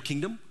the animal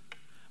kingdom.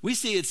 We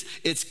see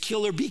it's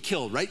kill or be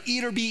killed, right?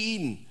 Eat or be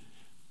eaten.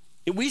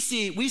 And we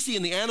see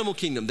in the animal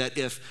kingdom that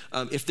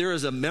if there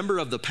is a member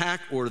of the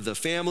pack or the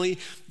family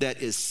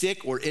that is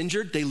sick or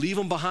injured, they leave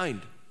them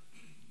behind.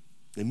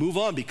 They move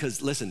on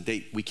because, listen,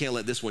 we can't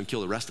let this one kill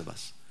the rest of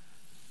us.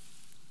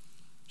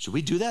 Should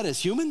we do that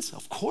as humans?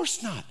 Of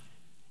course not.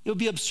 It would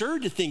be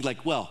absurd to think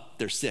like, well,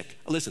 they're sick.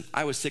 Listen,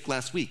 I was sick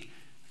last week.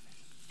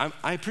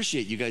 I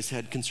appreciate you guys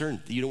had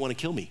concern that you don't want to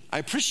kill me. I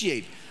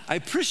appreciate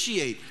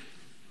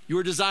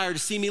your desire to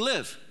see me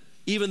live,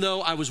 even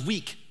though I was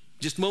weak,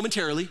 just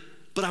momentarily,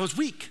 but I was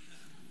weak.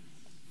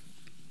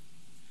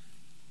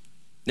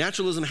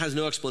 Naturalism has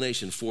no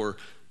explanation for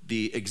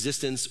the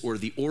existence or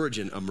the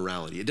origin of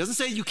morality. It doesn't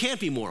say you can't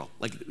be moral.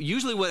 Like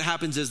usually what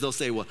happens is they'll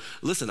say, well,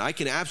 listen, I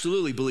can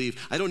absolutely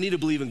believe, I don't need to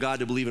believe in God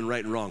to believe in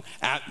right and wrong.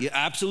 Yeah,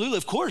 absolutely,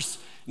 of course.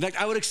 In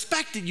fact, I would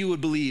expect that you would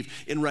believe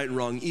in right and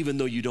wrong even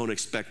though you don't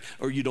expect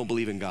or you don't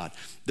believe in God.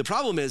 The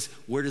problem is,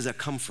 where does that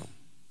come from?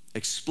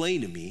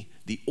 Explain to me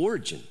the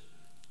origin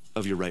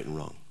of your right and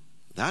wrong.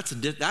 That's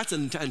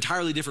an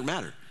entirely different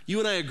matter. You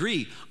and I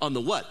agree on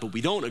the what, but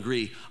we don't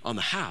agree on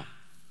the how.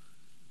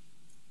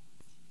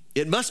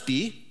 It must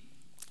be,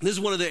 this is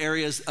one of the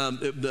areas,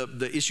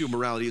 the issue of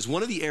morality is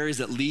one of the areas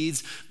that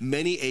leads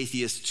many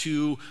atheists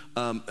to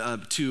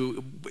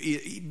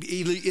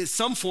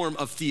some form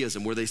of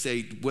theism, where they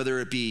say, whether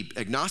it be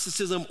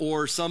agnosticism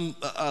or some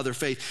other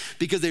faith,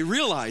 because they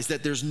realize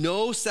that there's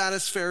no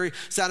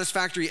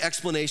satisfactory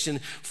explanation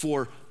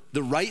for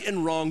the right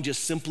and wrong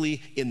just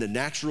simply in the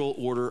natural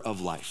order of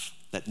life.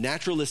 That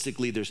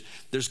naturalistically,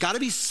 there's got to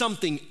be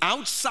something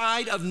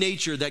outside of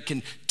nature that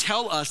can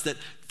tell us that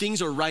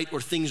things are right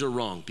or things are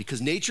wrong, because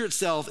nature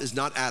itself is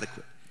not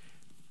adequate.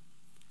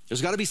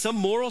 There's got to be some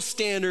moral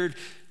standard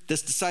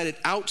that's decided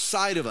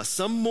outside of us,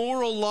 some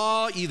moral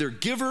law, either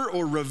giver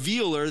or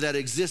revealer, that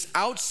exists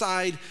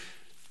outside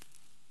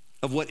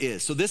of what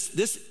is. So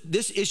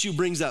this issue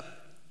brings up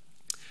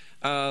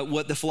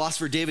what the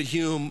philosopher David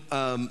Hume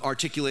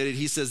articulated.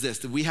 He says this,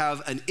 that we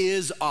have an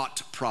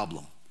is-ought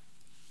problem.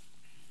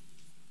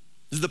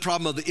 This is the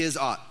problem of the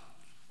is-ought.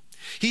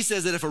 He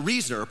says that if a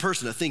reasoner, a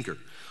person, a thinker,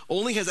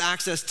 only has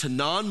access to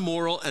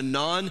non-moral and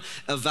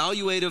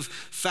non-evaluative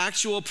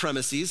factual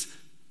premises,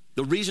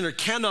 the reasoner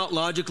cannot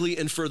logically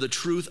infer the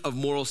truth of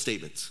moral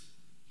statements.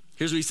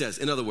 Here's what he says.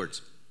 In other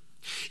words,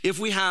 if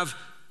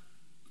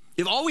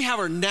all we have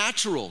are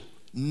natural,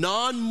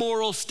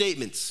 non-moral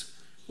statements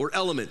or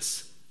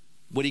elements,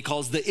 what he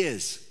calls the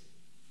is,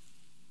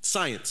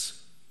 science,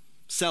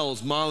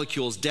 cells,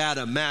 molecules,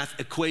 data, math,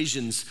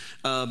 equations,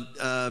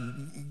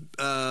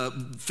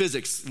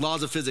 physics,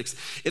 laws of physics.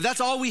 If that's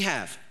all we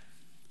have,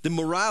 then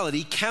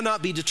morality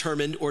cannot be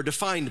determined or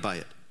defined by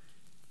it.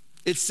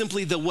 It's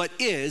simply the what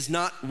is,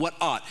 not what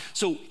ought.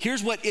 So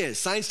here's what is.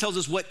 Science tells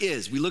us what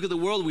is. We look at the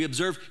world, we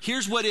observe,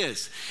 here's what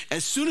is.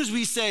 As soon as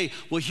we say,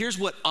 well, here's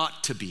what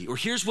ought to be, or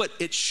here's what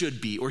it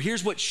should be, or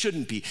here's what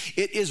shouldn't be,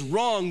 it is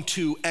wrong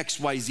to X,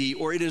 Y, Z,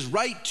 or it is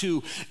right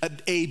to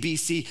A, B,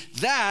 C,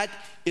 that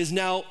is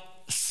now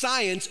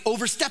science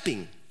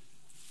overstepping.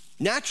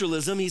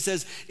 Naturalism, he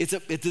says,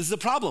 this is a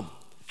problem.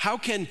 How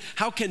can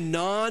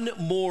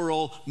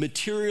non-moral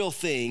material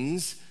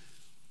things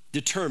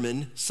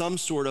determine some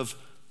sort of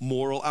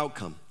moral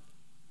outcome?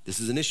 This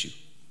is an issue.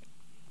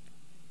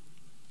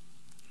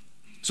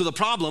 So the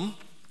problem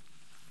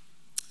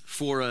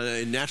for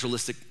a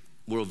naturalistic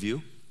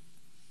worldview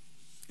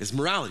is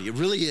morality. It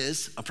really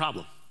is a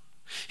problem.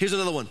 Here's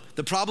another one.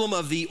 The problem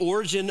of the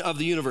origin of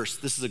the universe.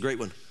 This is a great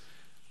one.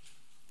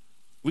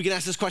 We can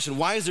ask this question: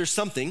 why is there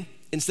something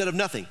instead of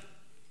nothing?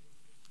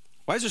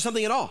 Why is there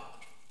something at all?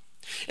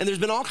 And there's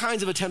been all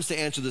kinds of attempts to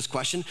answer this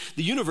question.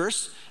 The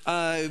universe,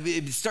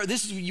 this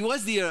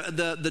was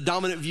the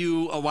dominant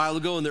view a while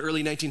ago in the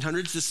early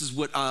 1900s. This is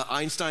what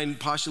Einstein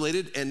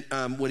postulated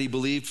and what he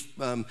believed,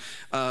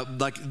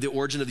 like the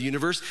origin of the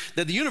universe,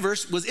 that the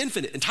universe was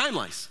infinite and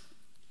timeless.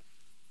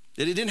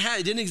 That it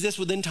didn't exist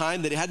within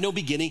time, that it had no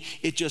beginning,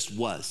 it just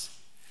was.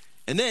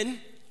 And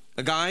then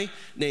a guy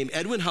named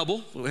Edwin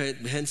Hubble,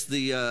 hence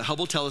the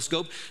Hubble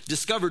telescope,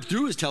 discovered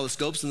through his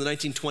telescopes in the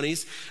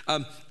 1920s,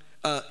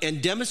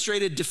 and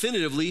demonstrated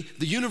definitively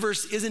the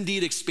universe is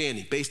indeed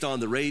expanding based on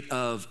the rate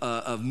of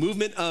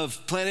movement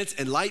of planets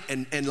and light,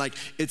 and like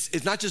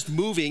it's not just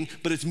moving,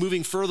 but it's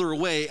moving further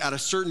away at a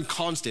certain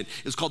constant.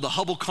 It's called the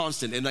Hubble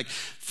constant, and like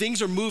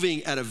things are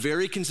moving at a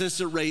very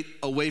consistent rate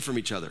away from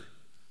each other.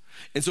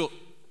 And so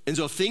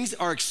things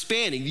are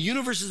expanding. The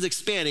universe is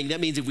expanding. That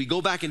means if we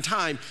go back in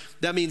time,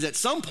 that means at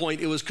some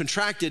point it was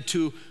contracted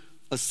to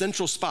a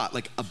central spot,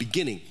 like a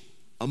beginning,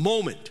 a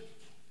moment.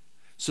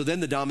 So then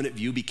the dominant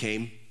view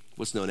became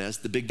what's known as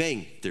the Big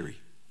Bang theory.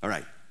 All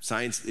right,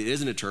 science, it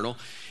isn't eternal.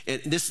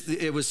 And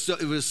it was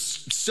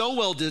so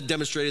well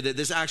demonstrated that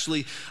this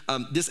actually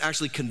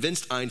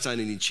convinced Einstein,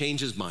 and he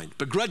changed his mind,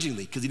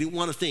 begrudgingly, because he didn't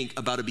want to think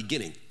about a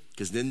beginning,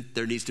 because then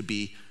there needs to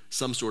be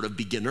some sort of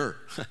beginner.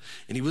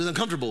 And he was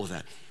uncomfortable with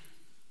that.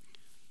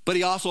 But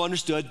he also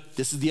understood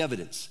this is the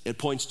evidence. It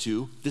points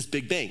to this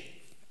Big Bang.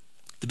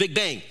 The Big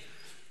Bang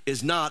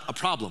is not a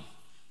problem.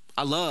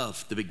 I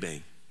love the Big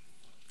Bang.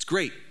 It's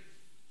great.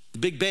 The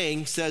Big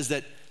Bang says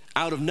that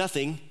out of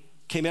nothing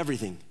came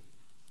everything.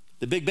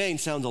 The Big Bang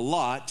sounds a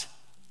lot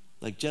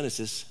like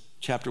Genesis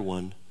chapter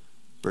 1,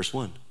 verse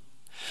 1.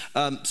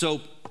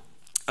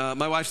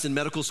 My wife's in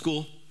medical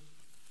school.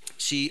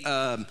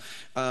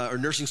 Or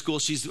nursing school.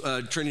 She's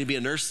training to be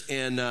a nurse,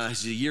 and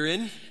she's a year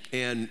in.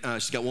 and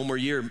she's got one more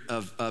year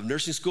of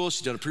nursing school.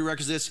 She's done a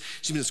prerequisites.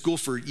 She's been in school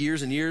for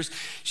years and years.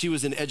 She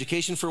was in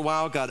education for a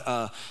while,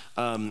 got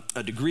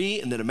a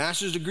degree and then a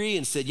master's degree,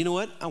 and said, you know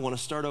what, I want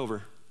to start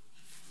over.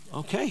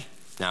 Okay.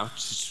 Now,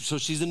 so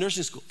she's in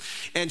nursing school.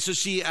 And so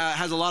she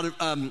has a lot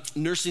of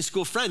nursing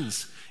school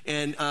friends.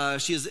 And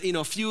she has,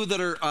 a few that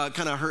are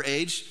kind of her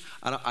age.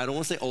 I don't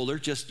want to say older,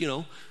 just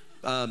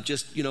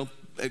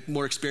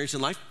more experience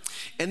in life.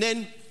 And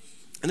then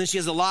she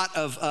has a lot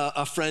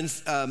of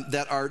friends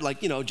that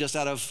are just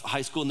out of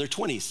high school in their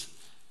 20s.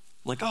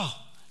 I'm like, oh.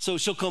 So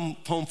she'll come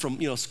home from,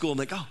 school. I'm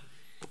like, oh,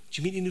 did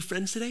you meet any new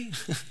friends today?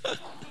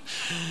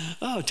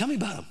 Oh, tell me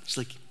about them. She's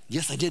like,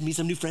 yes, I did meet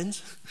some new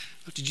friends.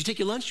 Did you take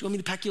your lunch? You want me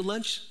to pack your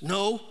lunch?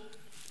 No.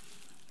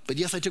 But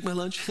yes, I took my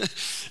lunch.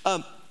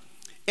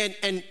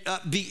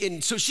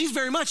 And so she's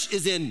very much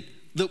is in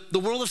the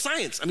world of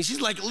science. I mean,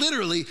 she's like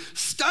literally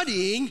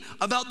studying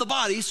about the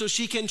body so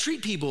she can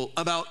treat people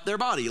about their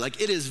body.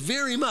 Like it is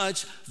very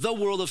much the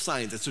world of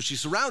science. And so she's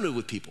surrounded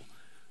with people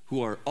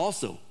who are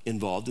also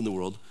involved in the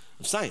world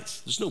of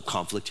science. There's no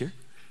conflict here.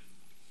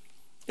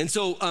 And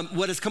so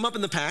what has come up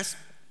in the past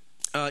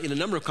in a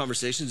number of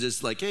conversations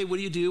is like, hey, what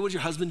do you do? What does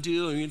your husband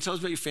do? And you tell us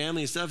about your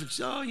family and stuff. And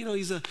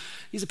she's,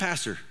 he's a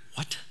pastor.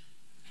 What?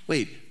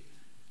 Wait,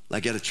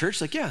 like at a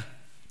church? Like, yeah.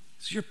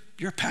 So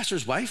you're a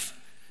pastor's wife?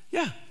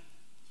 Yeah.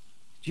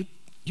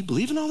 You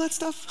believe in all that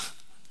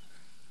stuff?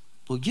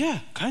 Well, yeah,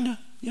 kind of.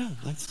 Yeah,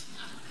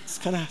 that's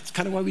kind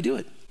of why we do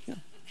it. Yeah.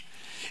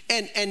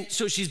 And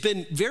so she's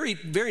been very,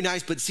 very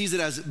nice, but sees it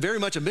as very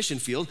much a mission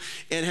field,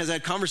 and has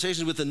had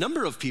conversations with a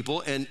number of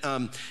people, and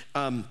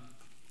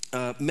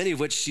many of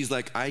which she's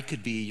like, I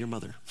could be your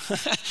mother.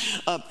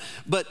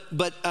 But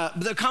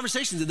the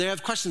conversations, and they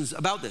have questions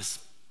about this,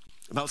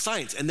 about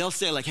science, and they'll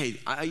say like, hey,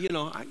 all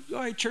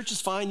right, church is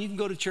fine. You can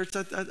go to church,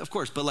 of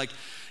course, but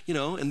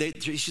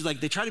she's like,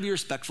 they try to be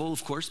respectful,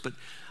 of course, but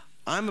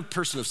I'm a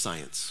person of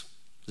science.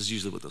 This is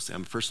usually what they'll say.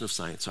 I'm a person of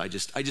science, so I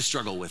just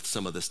struggle with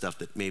some of the stuff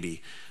that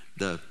maybe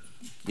the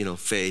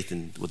faith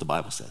and what the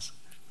Bible says.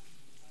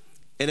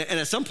 And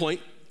at some point,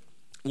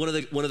 one of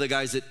the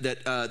guys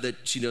that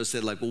she knows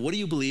said like, well, what do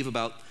you believe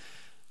about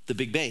the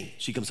Big Bang?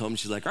 She comes home and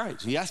she's like, all right,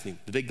 so he asked me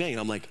the Big Bang.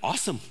 I'm like,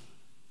 awesome.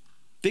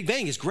 Big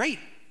Bang is great.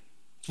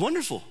 It's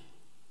wonderful.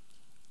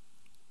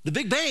 The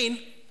Big Bang,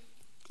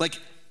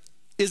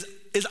 is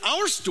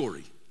our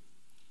story.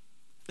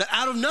 That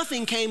out of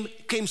nothing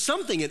came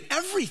something and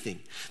everything.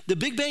 The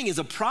Big Bang is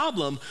a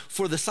problem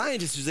for the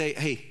scientists who say,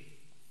 hey,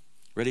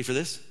 ready for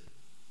this?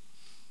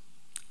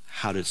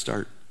 How did it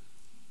start?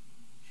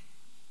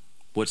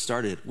 What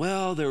started?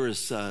 Well, there was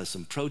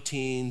some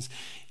proteins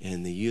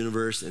in the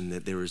universe, and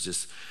that there was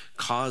this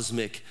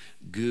cosmic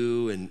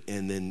goo, and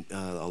then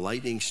a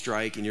lightning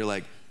strike, and you're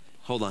like,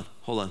 hold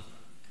on.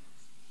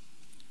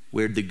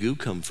 Where'd the goo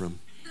come from?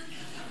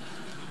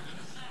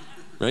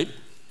 Right?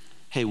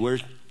 Hey,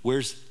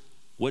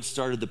 what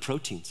started the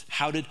proteins?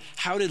 How did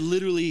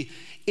literally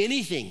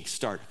anything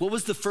start? What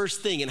was the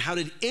first thing, and how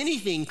did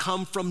anything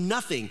come from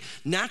nothing?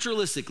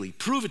 Naturalistically,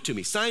 prove it to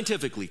me.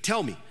 Scientifically,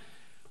 tell me.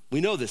 We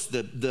know this,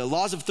 the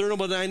laws of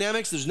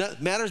thermodynamics,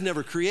 matter's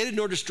never created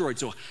nor destroyed.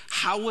 So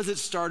how was it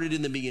started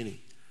in the beginning?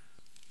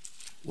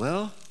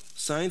 Well,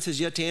 science has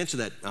yet to answer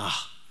that.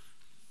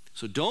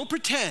 So don't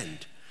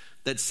pretend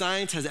that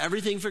science has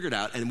everything figured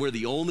out and we're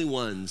the only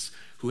ones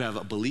who have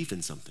a belief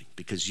in something,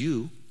 because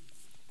you,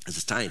 as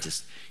a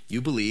scientist,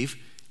 you believe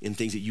in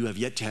things that you have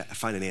yet to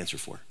find an answer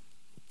for.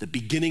 The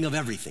beginning of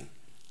everything.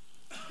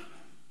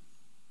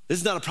 This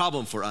is not a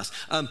problem for us.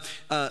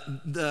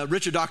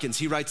 Richard Dawkins,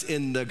 he writes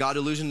in The God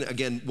Delusion,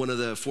 again, one of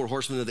the four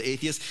horsemen of the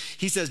atheists,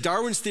 he says,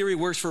 Darwin's theory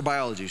works for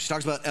biology. She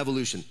talks about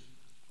evolution,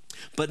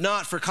 but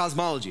not for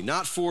cosmology,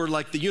 not for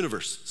the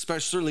universe,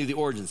 especially certainly the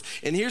origins.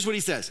 And here's what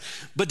he says,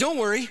 but don't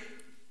worry,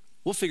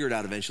 we'll figure it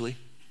out eventually.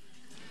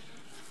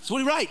 That's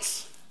what he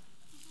writes.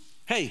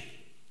 Hey,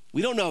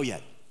 we don't know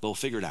yet, but we'll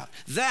figure it out.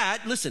 That,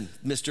 listen,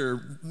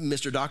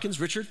 Mr. Dawkins,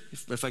 Richard,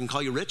 if I can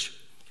call you Rich,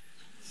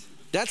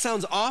 that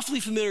sounds awfully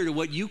familiar to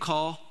what you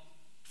call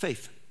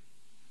faith.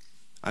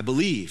 I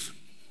believe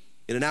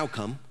in an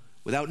outcome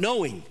without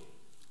knowing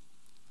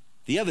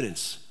the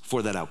evidence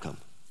for that outcome.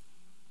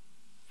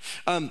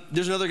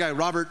 There's another guy,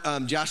 Robert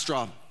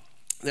Jastrow,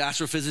 the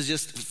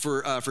astrophysicist.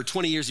 For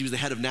 20 years, he was the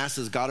head of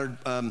NASA's Goddard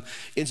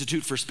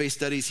Institute for Space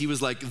Studies. He was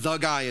like the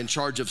guy in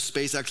charge of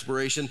space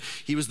exploration.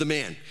 He was the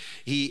man.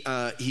 He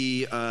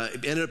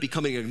ended up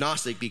becoming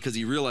agnostic because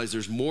he realized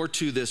there's more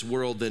to this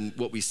world than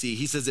what we see.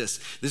 He says this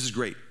is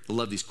great. I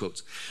love these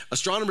quotes.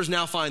 Astronomers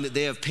now find that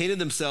they have painted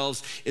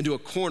themselves into a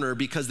corner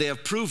because they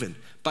have proven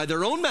by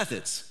their own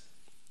methods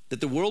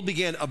that the world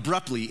began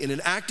abruptly in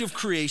an act of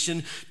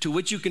creation to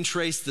which you can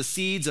trace the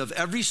seeds of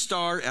every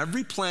star,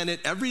 every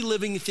planet, every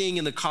living thing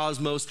in the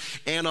cosmos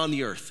and on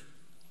the earth.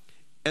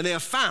 And they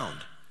have found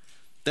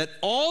that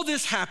all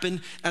this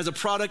happened as a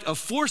product of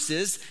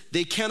forces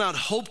they cannot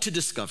hope to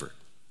discover.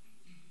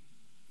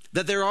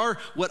 That there are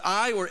what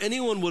I or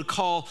anyone would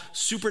call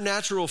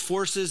supernatural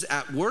forces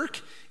at work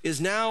is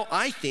now,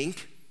 I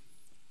think,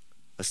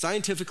 a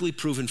scientifically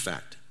proven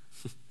fact.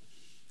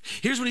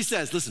 Here's what he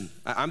says. Listen,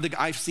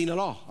 I've seen it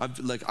all.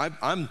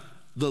 I'm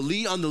the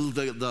lead on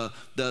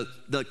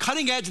the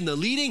cutting edge and the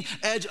leading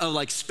edge of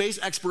like space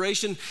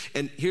exploration.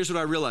 And here's what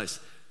I realized.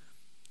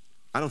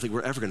 I don't think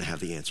we're ever gonna have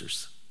the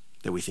answers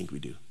that we think we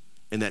do.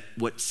 And that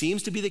what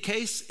seems to be the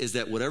case is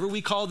that whatever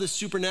we call this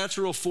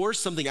supernatural force,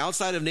 something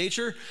outside of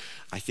nature,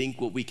 I think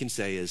what we can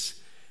say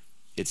is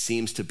it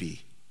seems to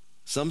be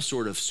some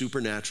sort of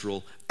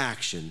supernatural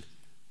action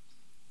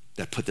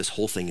that put this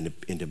whole thing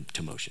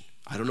into motion.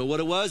 I don't know what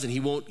it was, and he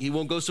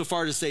won't go so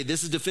far to say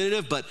this is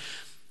definitive, but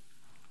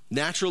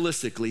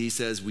naturalistically, he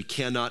says we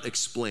cannot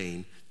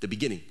explain the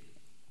beginning.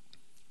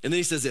 And then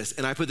he says this,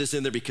 and I put this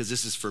in there because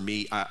this is for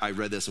me. I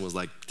read this and was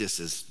like, this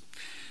is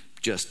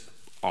just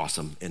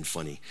awesome and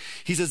funny.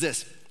 He says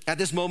this, at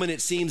this moment,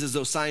 it seems as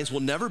though science will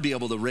never be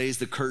able to raise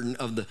the curtain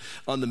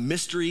on the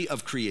mystery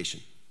of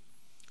creation.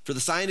 For the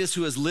scientist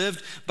who has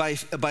lived by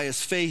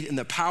his faith in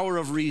the power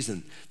of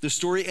reason, the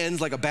story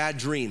ends like a bad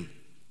dream.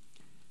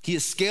 He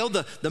has scaled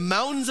the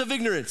mountains of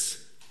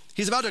ignorance.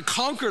 He's about to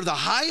conquer the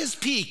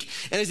highest peak.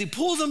 And as he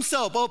pulls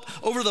himself up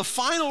over the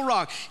final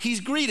rock,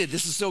 he's greeted,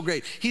 this is so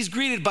great, he's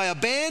greeted by a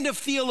band of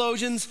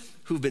theologians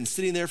who've been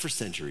sitting there for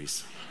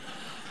centuries.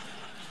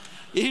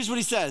 Here's what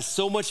he says,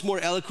 so much more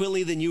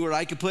eloquently than you or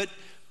I could put.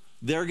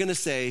 They're gonna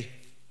say,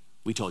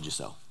 we told you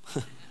so.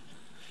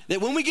 That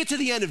when we get to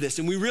the end of this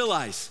and we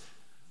realize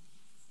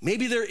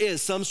maybe there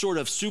is some sort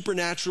of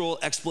supernatural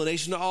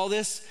explanation to all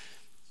this,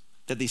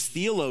 that these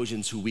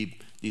theologians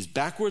these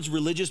backwards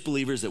religious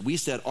believers that we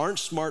said aren't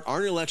smart,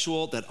 aren't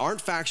intellectual, that aren't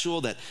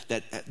factual, that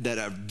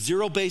have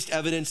zero-based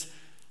evidence,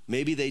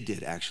 maybe they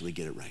did actually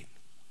get it right.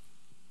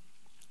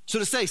 So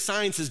to say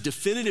science has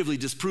definitively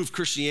disproved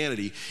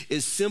Christianity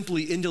is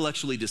simply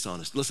intellectually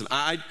dishonest. Listen,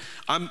 I'm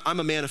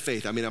a man of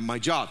faith. I mean,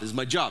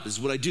 this is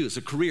what I do, it's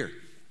a career.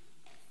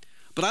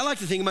 But I like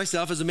to think of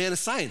myself as a man of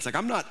science. Like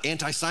I'm not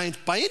anti-science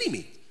by any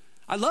means.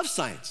 I love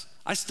science.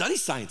 I study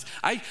science.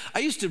 I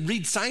used to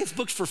read science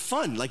books for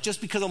fun, like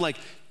just because I'm like,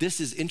 this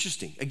is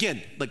interesting.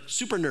 Again, like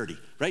super nerdy,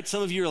 right?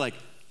 Some of you are like,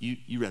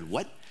 you read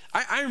what?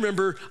 I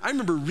remember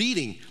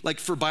reading, like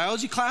for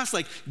biology class,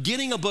 like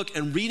getting a book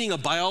and reading a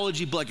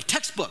biology book, like a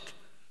textbook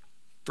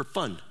for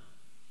fun.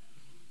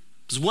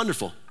 It was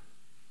wonderful.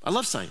 I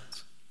love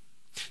science.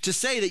 To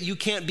say that you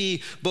can't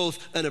be both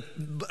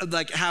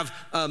have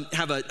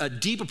a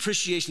deep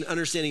appreciation and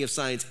understanding of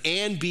science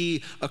and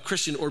be a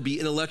Christian or be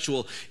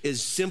intellectual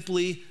is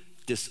simply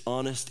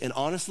dishonest. And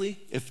honestly,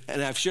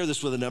 and I've shared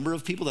this with a number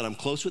of people that I'm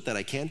close with that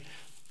I can,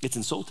 it's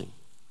insulting.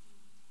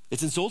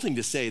 It's insulting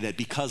to say that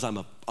because I'm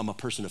a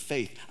person of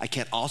faith, I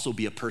can't also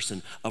be a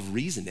person of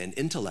reason and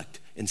intellect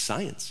and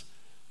science.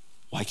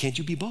 Why can't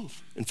you be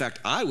both? In fact,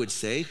 I would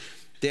say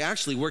they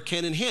actually work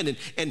hand in hand.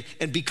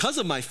 And because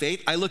of my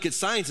faith, I look at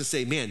science and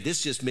say, man,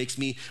 this just makes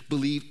me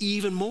believe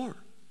even more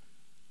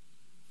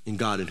in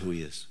God and who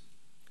he is.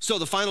 So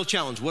the final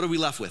challenge, what are we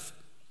left with?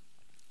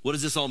 What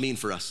does this all mean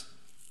for us?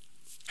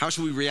 How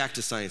should we react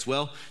to science?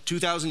 Well,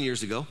 2,000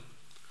 years ago,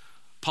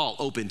 Paul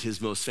opened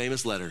his most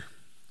famous letter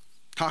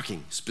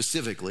talking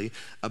specifically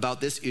about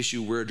this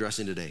issue we're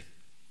addressing today.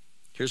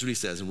 Here's what he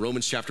says in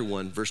Romans chapter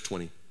 1, verse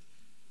 20.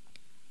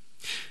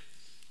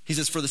 He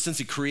says, for since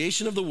the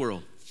creation of the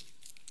world,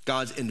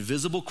 God's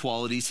invisible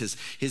qualities,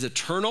 his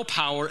eternal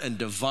power and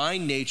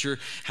divine nature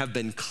have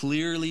been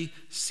clearly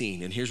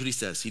seen. And here's what he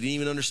says. He didn't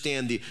even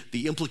understand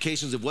the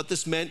implications of what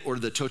this meant or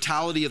the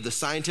totality of the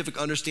scientific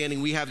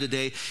understanding we have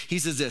today. He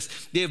says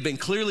this, they have been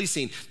clearly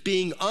seen,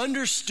 being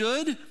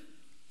understood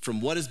from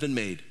what has been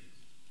made,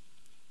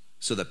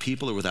 so that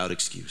people are without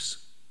excuse.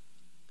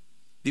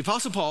 The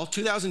Apostle Paul,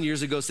 2,000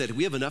 years ago, said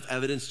we have enough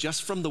evidence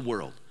just from the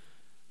world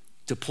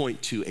to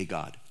point to a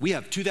God. We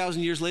have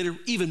 2,000 years later,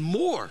 even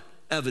more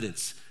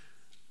evidence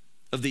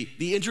of the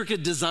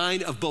intricate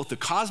design of both the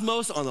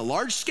cosmos on the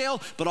large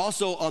scale, but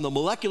also on the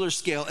molecular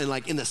scale and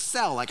like in the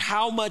cell, like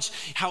how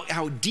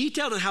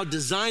detailed and how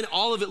designed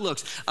all of it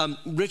looks.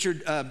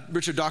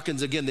 Richard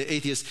Dawkins, again, the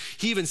atheist,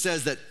 he even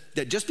says that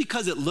just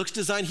because it looks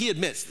designed, he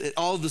admits that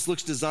all of this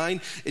looks designed,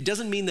 it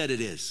doesn't mean that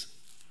it is.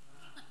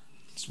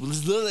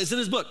 It's in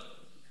his book.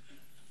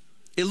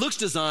 It looks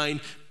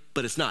designed,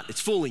 but it's not.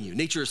 It's fooling you.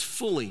 Nature is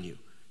fooling you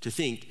to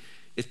think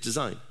it's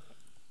designed.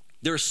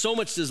 There is so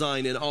much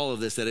design in all of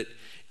this that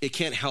it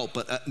can't help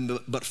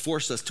but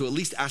force us to at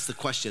least ask the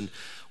question,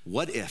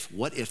 what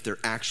if there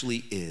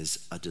actually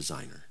is a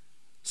designer?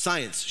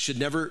 Science you should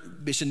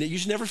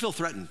never feel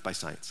threatened by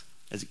science.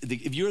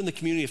 If you're in the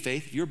community of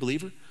faith, if you're a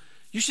believer,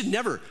 you should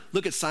never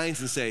look at science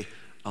and say,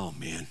 oh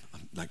man,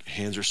 like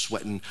hands are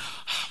sweating.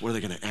 What are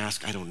they gonna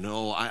ask? I don't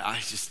know.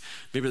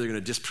 Maybe they're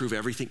gonna disprove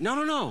everything.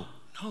 No.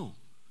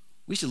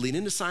 We should lean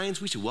into science.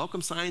 We should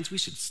welcome science. We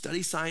should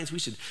study science. We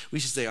should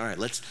say, all right,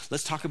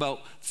 let's talk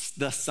about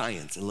the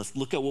science and let's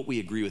look at what we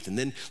agree with. And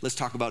then let's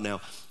talk about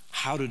now,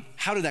 how did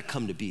that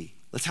come to be?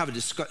 Let's have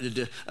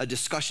a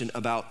discussion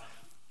about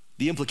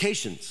the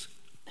implications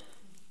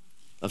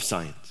of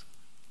science.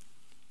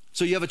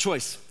 So you have a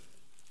choice.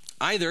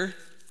 Either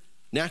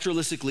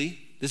naturalistically,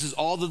 this is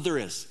all that there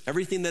is.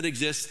 Everything that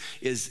exists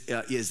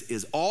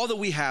is all that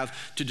we have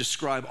to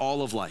describe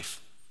all of life.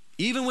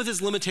 Even with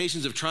its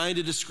limitations of trying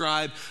to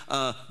describe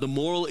the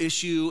moral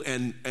issue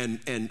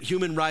and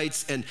human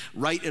rights and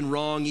right and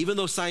wrong, even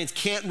though science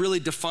can't really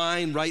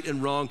define right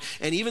and wrong,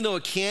 and even though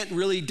it can't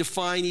really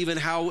define even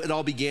how it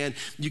all began,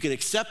 you can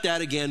accept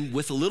that again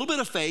with a little bit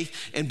of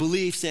faith and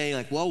belief, saying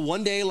like, well,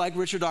 one day, like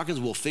Richard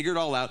Dawkins, we'll figure it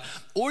all out.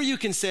 Or you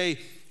can say,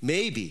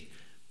 maybe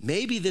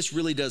this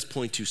really does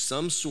point to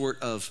some sort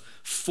of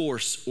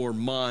force or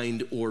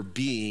mind or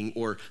being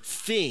or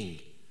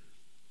thing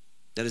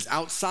that is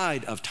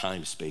outside of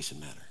time, space,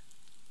 and matter.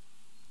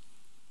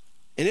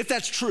 And if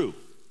that's true,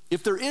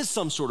 if there is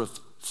some sort of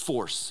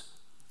force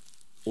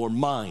or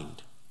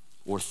mind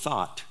or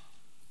thought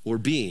or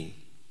being,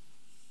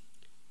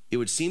 it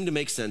would seem to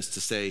make sense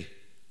to say,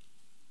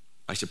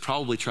 I should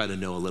probably try to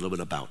know a little bit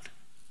about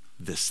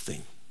this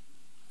thing,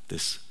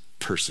 this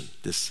person,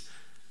 this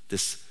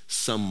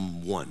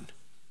someone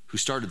who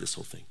started this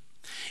whole thing.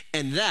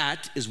 And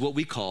that is what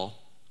we call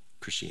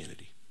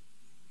Christianity.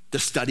 The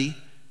study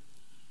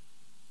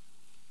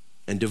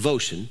and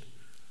devotion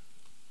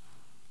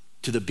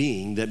to the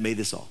being that made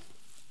this all.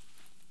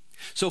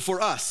 So for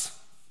us,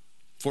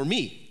 for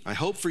me, I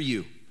hope for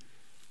you,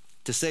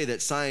 to say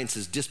that science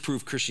has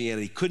disproved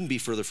Christianity couldn't be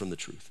further from the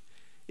truth.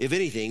 If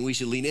anything, we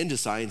should lean into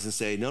science and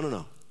say,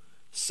 no.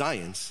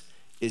 Science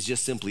is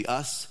just simply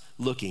us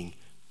looking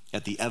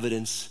at the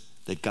evidence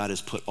that God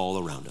has put all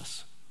around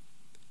us.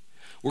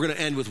 We're gonna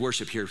end with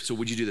worship here, so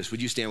would you do this?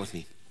 Would you stand with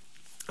me?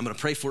 I'm gonna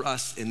pray for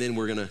us, and then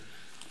we're gonna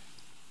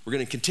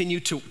continue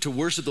to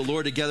worship the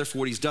Lord together for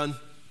what he's done,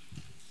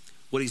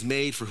 what he's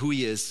made, for who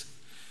he is,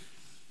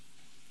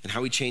 and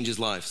how he changes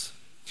lives.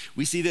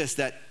 We see this,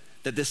 that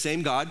this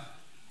same God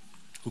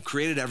who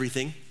created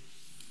everything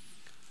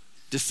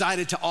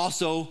decided to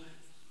also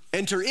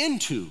enter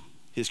into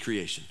his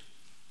creation,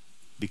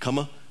 become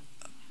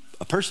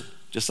a person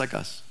just like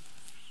us.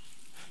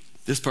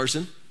 This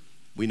person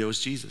we know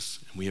is Jesus,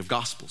 and we have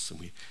gospels,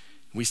 and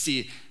we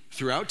see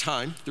throughout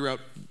time,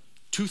 throughout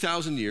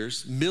 2,000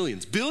 years,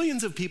 millions,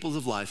 billions of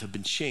people's lives have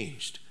been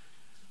changed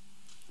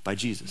by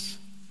Jesus.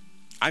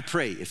 I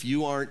pray if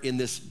you aren't in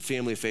this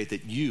family of faith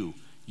that you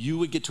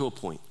would get to a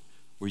point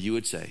where you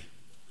would say,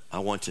 I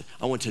want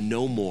to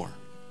know more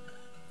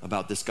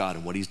about this God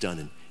and what he's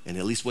done, and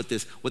at least what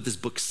this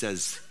book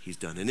says he's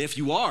done. And if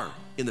you are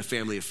in the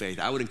family of faith,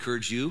 I would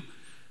encourage you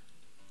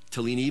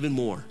to lean even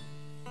more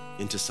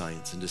into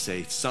science and to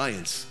say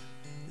science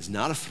is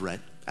not a threat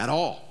at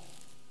all.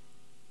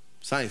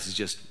 Science is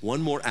just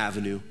one more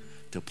avenue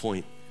to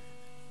point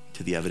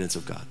to the evidence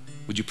of God.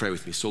 Would you pray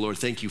with me? So Lord,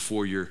 thank you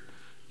for your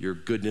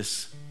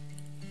goodness.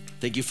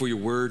 Thank you for your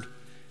word,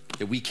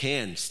 that we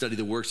can study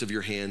the works of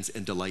your hands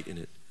and delight in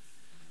it.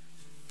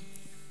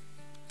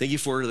 Thank you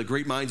for the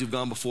great minds who've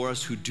gone before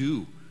us who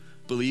do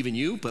believe in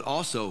you, but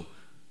also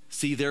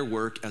see their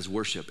work as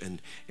worship and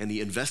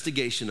the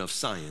investigation of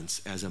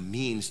science as a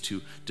means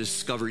to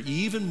discover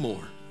even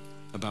more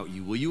about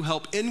you. Will you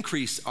help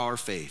increase our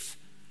faith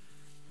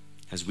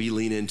as we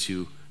lean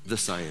into the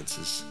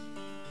sciences?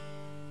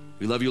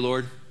 We love you,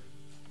 Lord.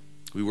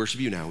 We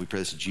worship you now. We pray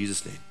this in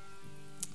Jesus' name.